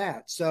do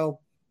that. So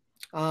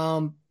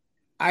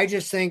I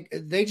just think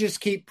they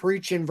just keep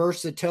preaching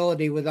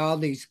versatility with all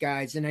these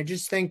guys. And I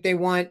just think they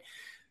want,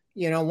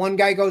 one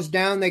guy goes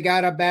down, they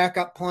got a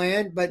backup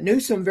plan, but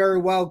Newsome very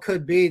well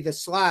could be the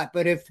slot.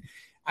 But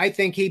I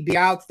think he'd be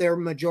out there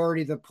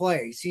majority of the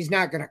plays. He's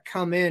not going to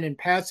come in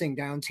passing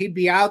downs. He'd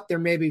be out there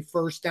maybe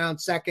first down,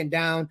 second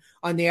down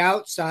on the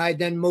outside,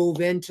 then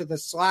move into the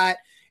slot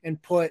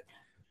and put,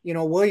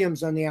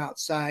 Williams on the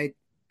outside,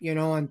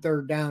 on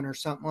third down or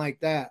something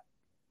like that.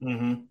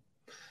 Mm-hmm.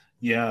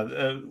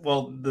 Yeah.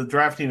 Well, the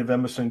drafting of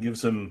Emerson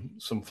gives them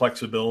some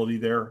flexibility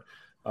there.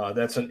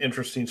 That's an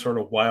interesting sort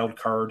of wild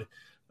card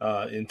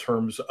in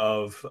terms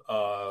of,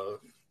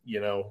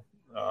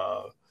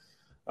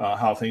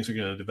 how things are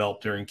going to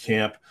develop during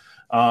camp.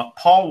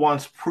 Paul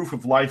wants proof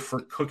of life for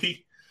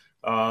Cookie.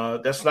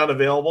 That's not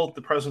available at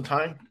the present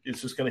time.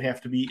 It's just going to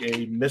have to be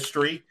a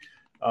mystery,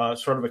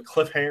 sort of a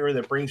cliffhanger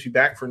that brings you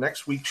back for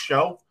next week's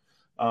show.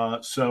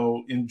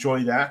 So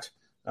enjoy that.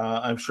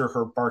 I'm sure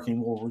her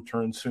barking will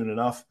return soon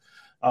enough.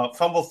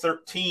 Fumble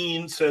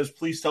 13 says,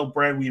 please tell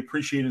Brad we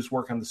appreciate his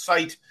work on the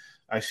site.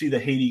 I see the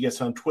hate he gets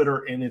on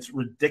Twitter, and it's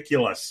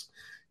ridiculous.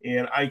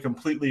 And I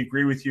completely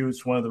agree with you.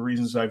 It's one of the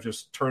reasons I've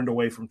just turned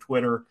away from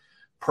Twitter.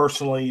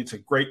 Personally, it's a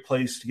great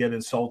place to get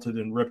insulted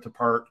and ripped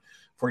apart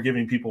for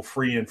giving people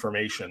free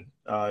information.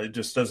 It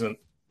just doesn't,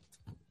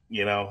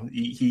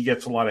 he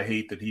gets a lot of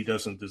hate that he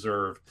doesn't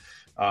deserve.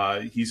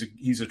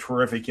 He's a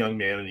terrific young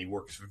man, and he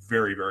works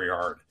very, very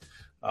hard.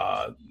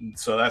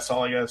 So that's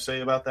all I got to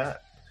say about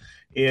that.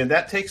 And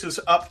that takes us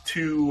up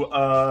to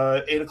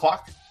 8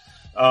 o'clock.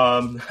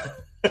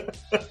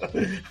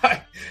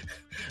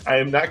 I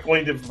am not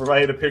going to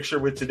provide a picture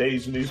with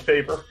today's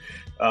newspaper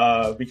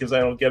because I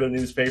don't get a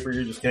newspaper.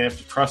 You're just going to have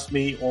to trust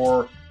me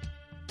or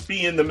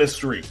be in the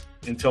mystery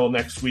until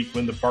next week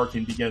when the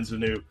barking begins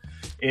anew.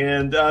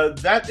 And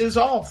that is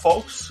all,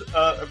 folks.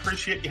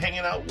 Appreciate you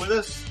hanging out with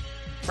us.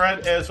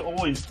 Fred, as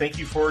always, thank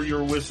you for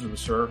your wisdom,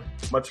 sir.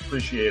 Much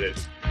appreciated.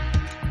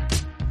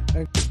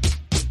 Thank you.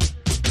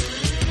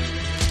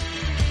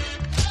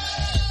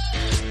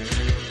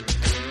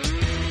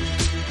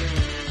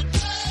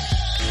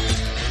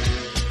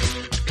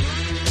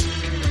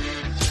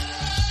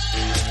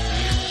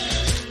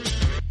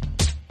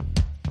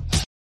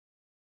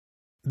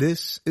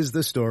 This is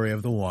the story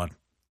of the one.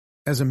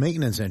 As a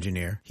maintenance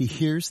engineer, he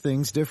hears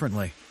things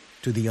differently.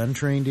 To the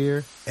untrained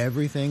ear,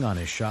 everything on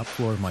his shop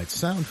floor might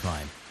sound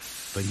fine,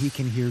 but he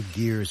can hear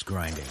gears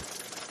grinding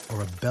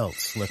or a belt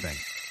slipping.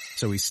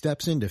 So he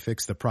steps in to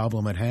fix the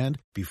problem at hand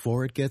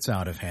before it gets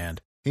out of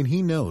hand. And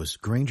he knows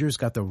Grainger's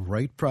got the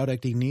right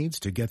product he needs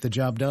to get the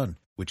job done,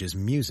 which is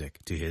music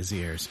to his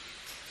ears.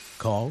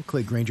 Call,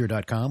 click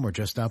Grainger.com, or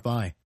just stop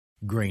by.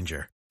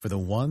 Grainger, for the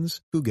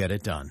ones who get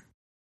it done.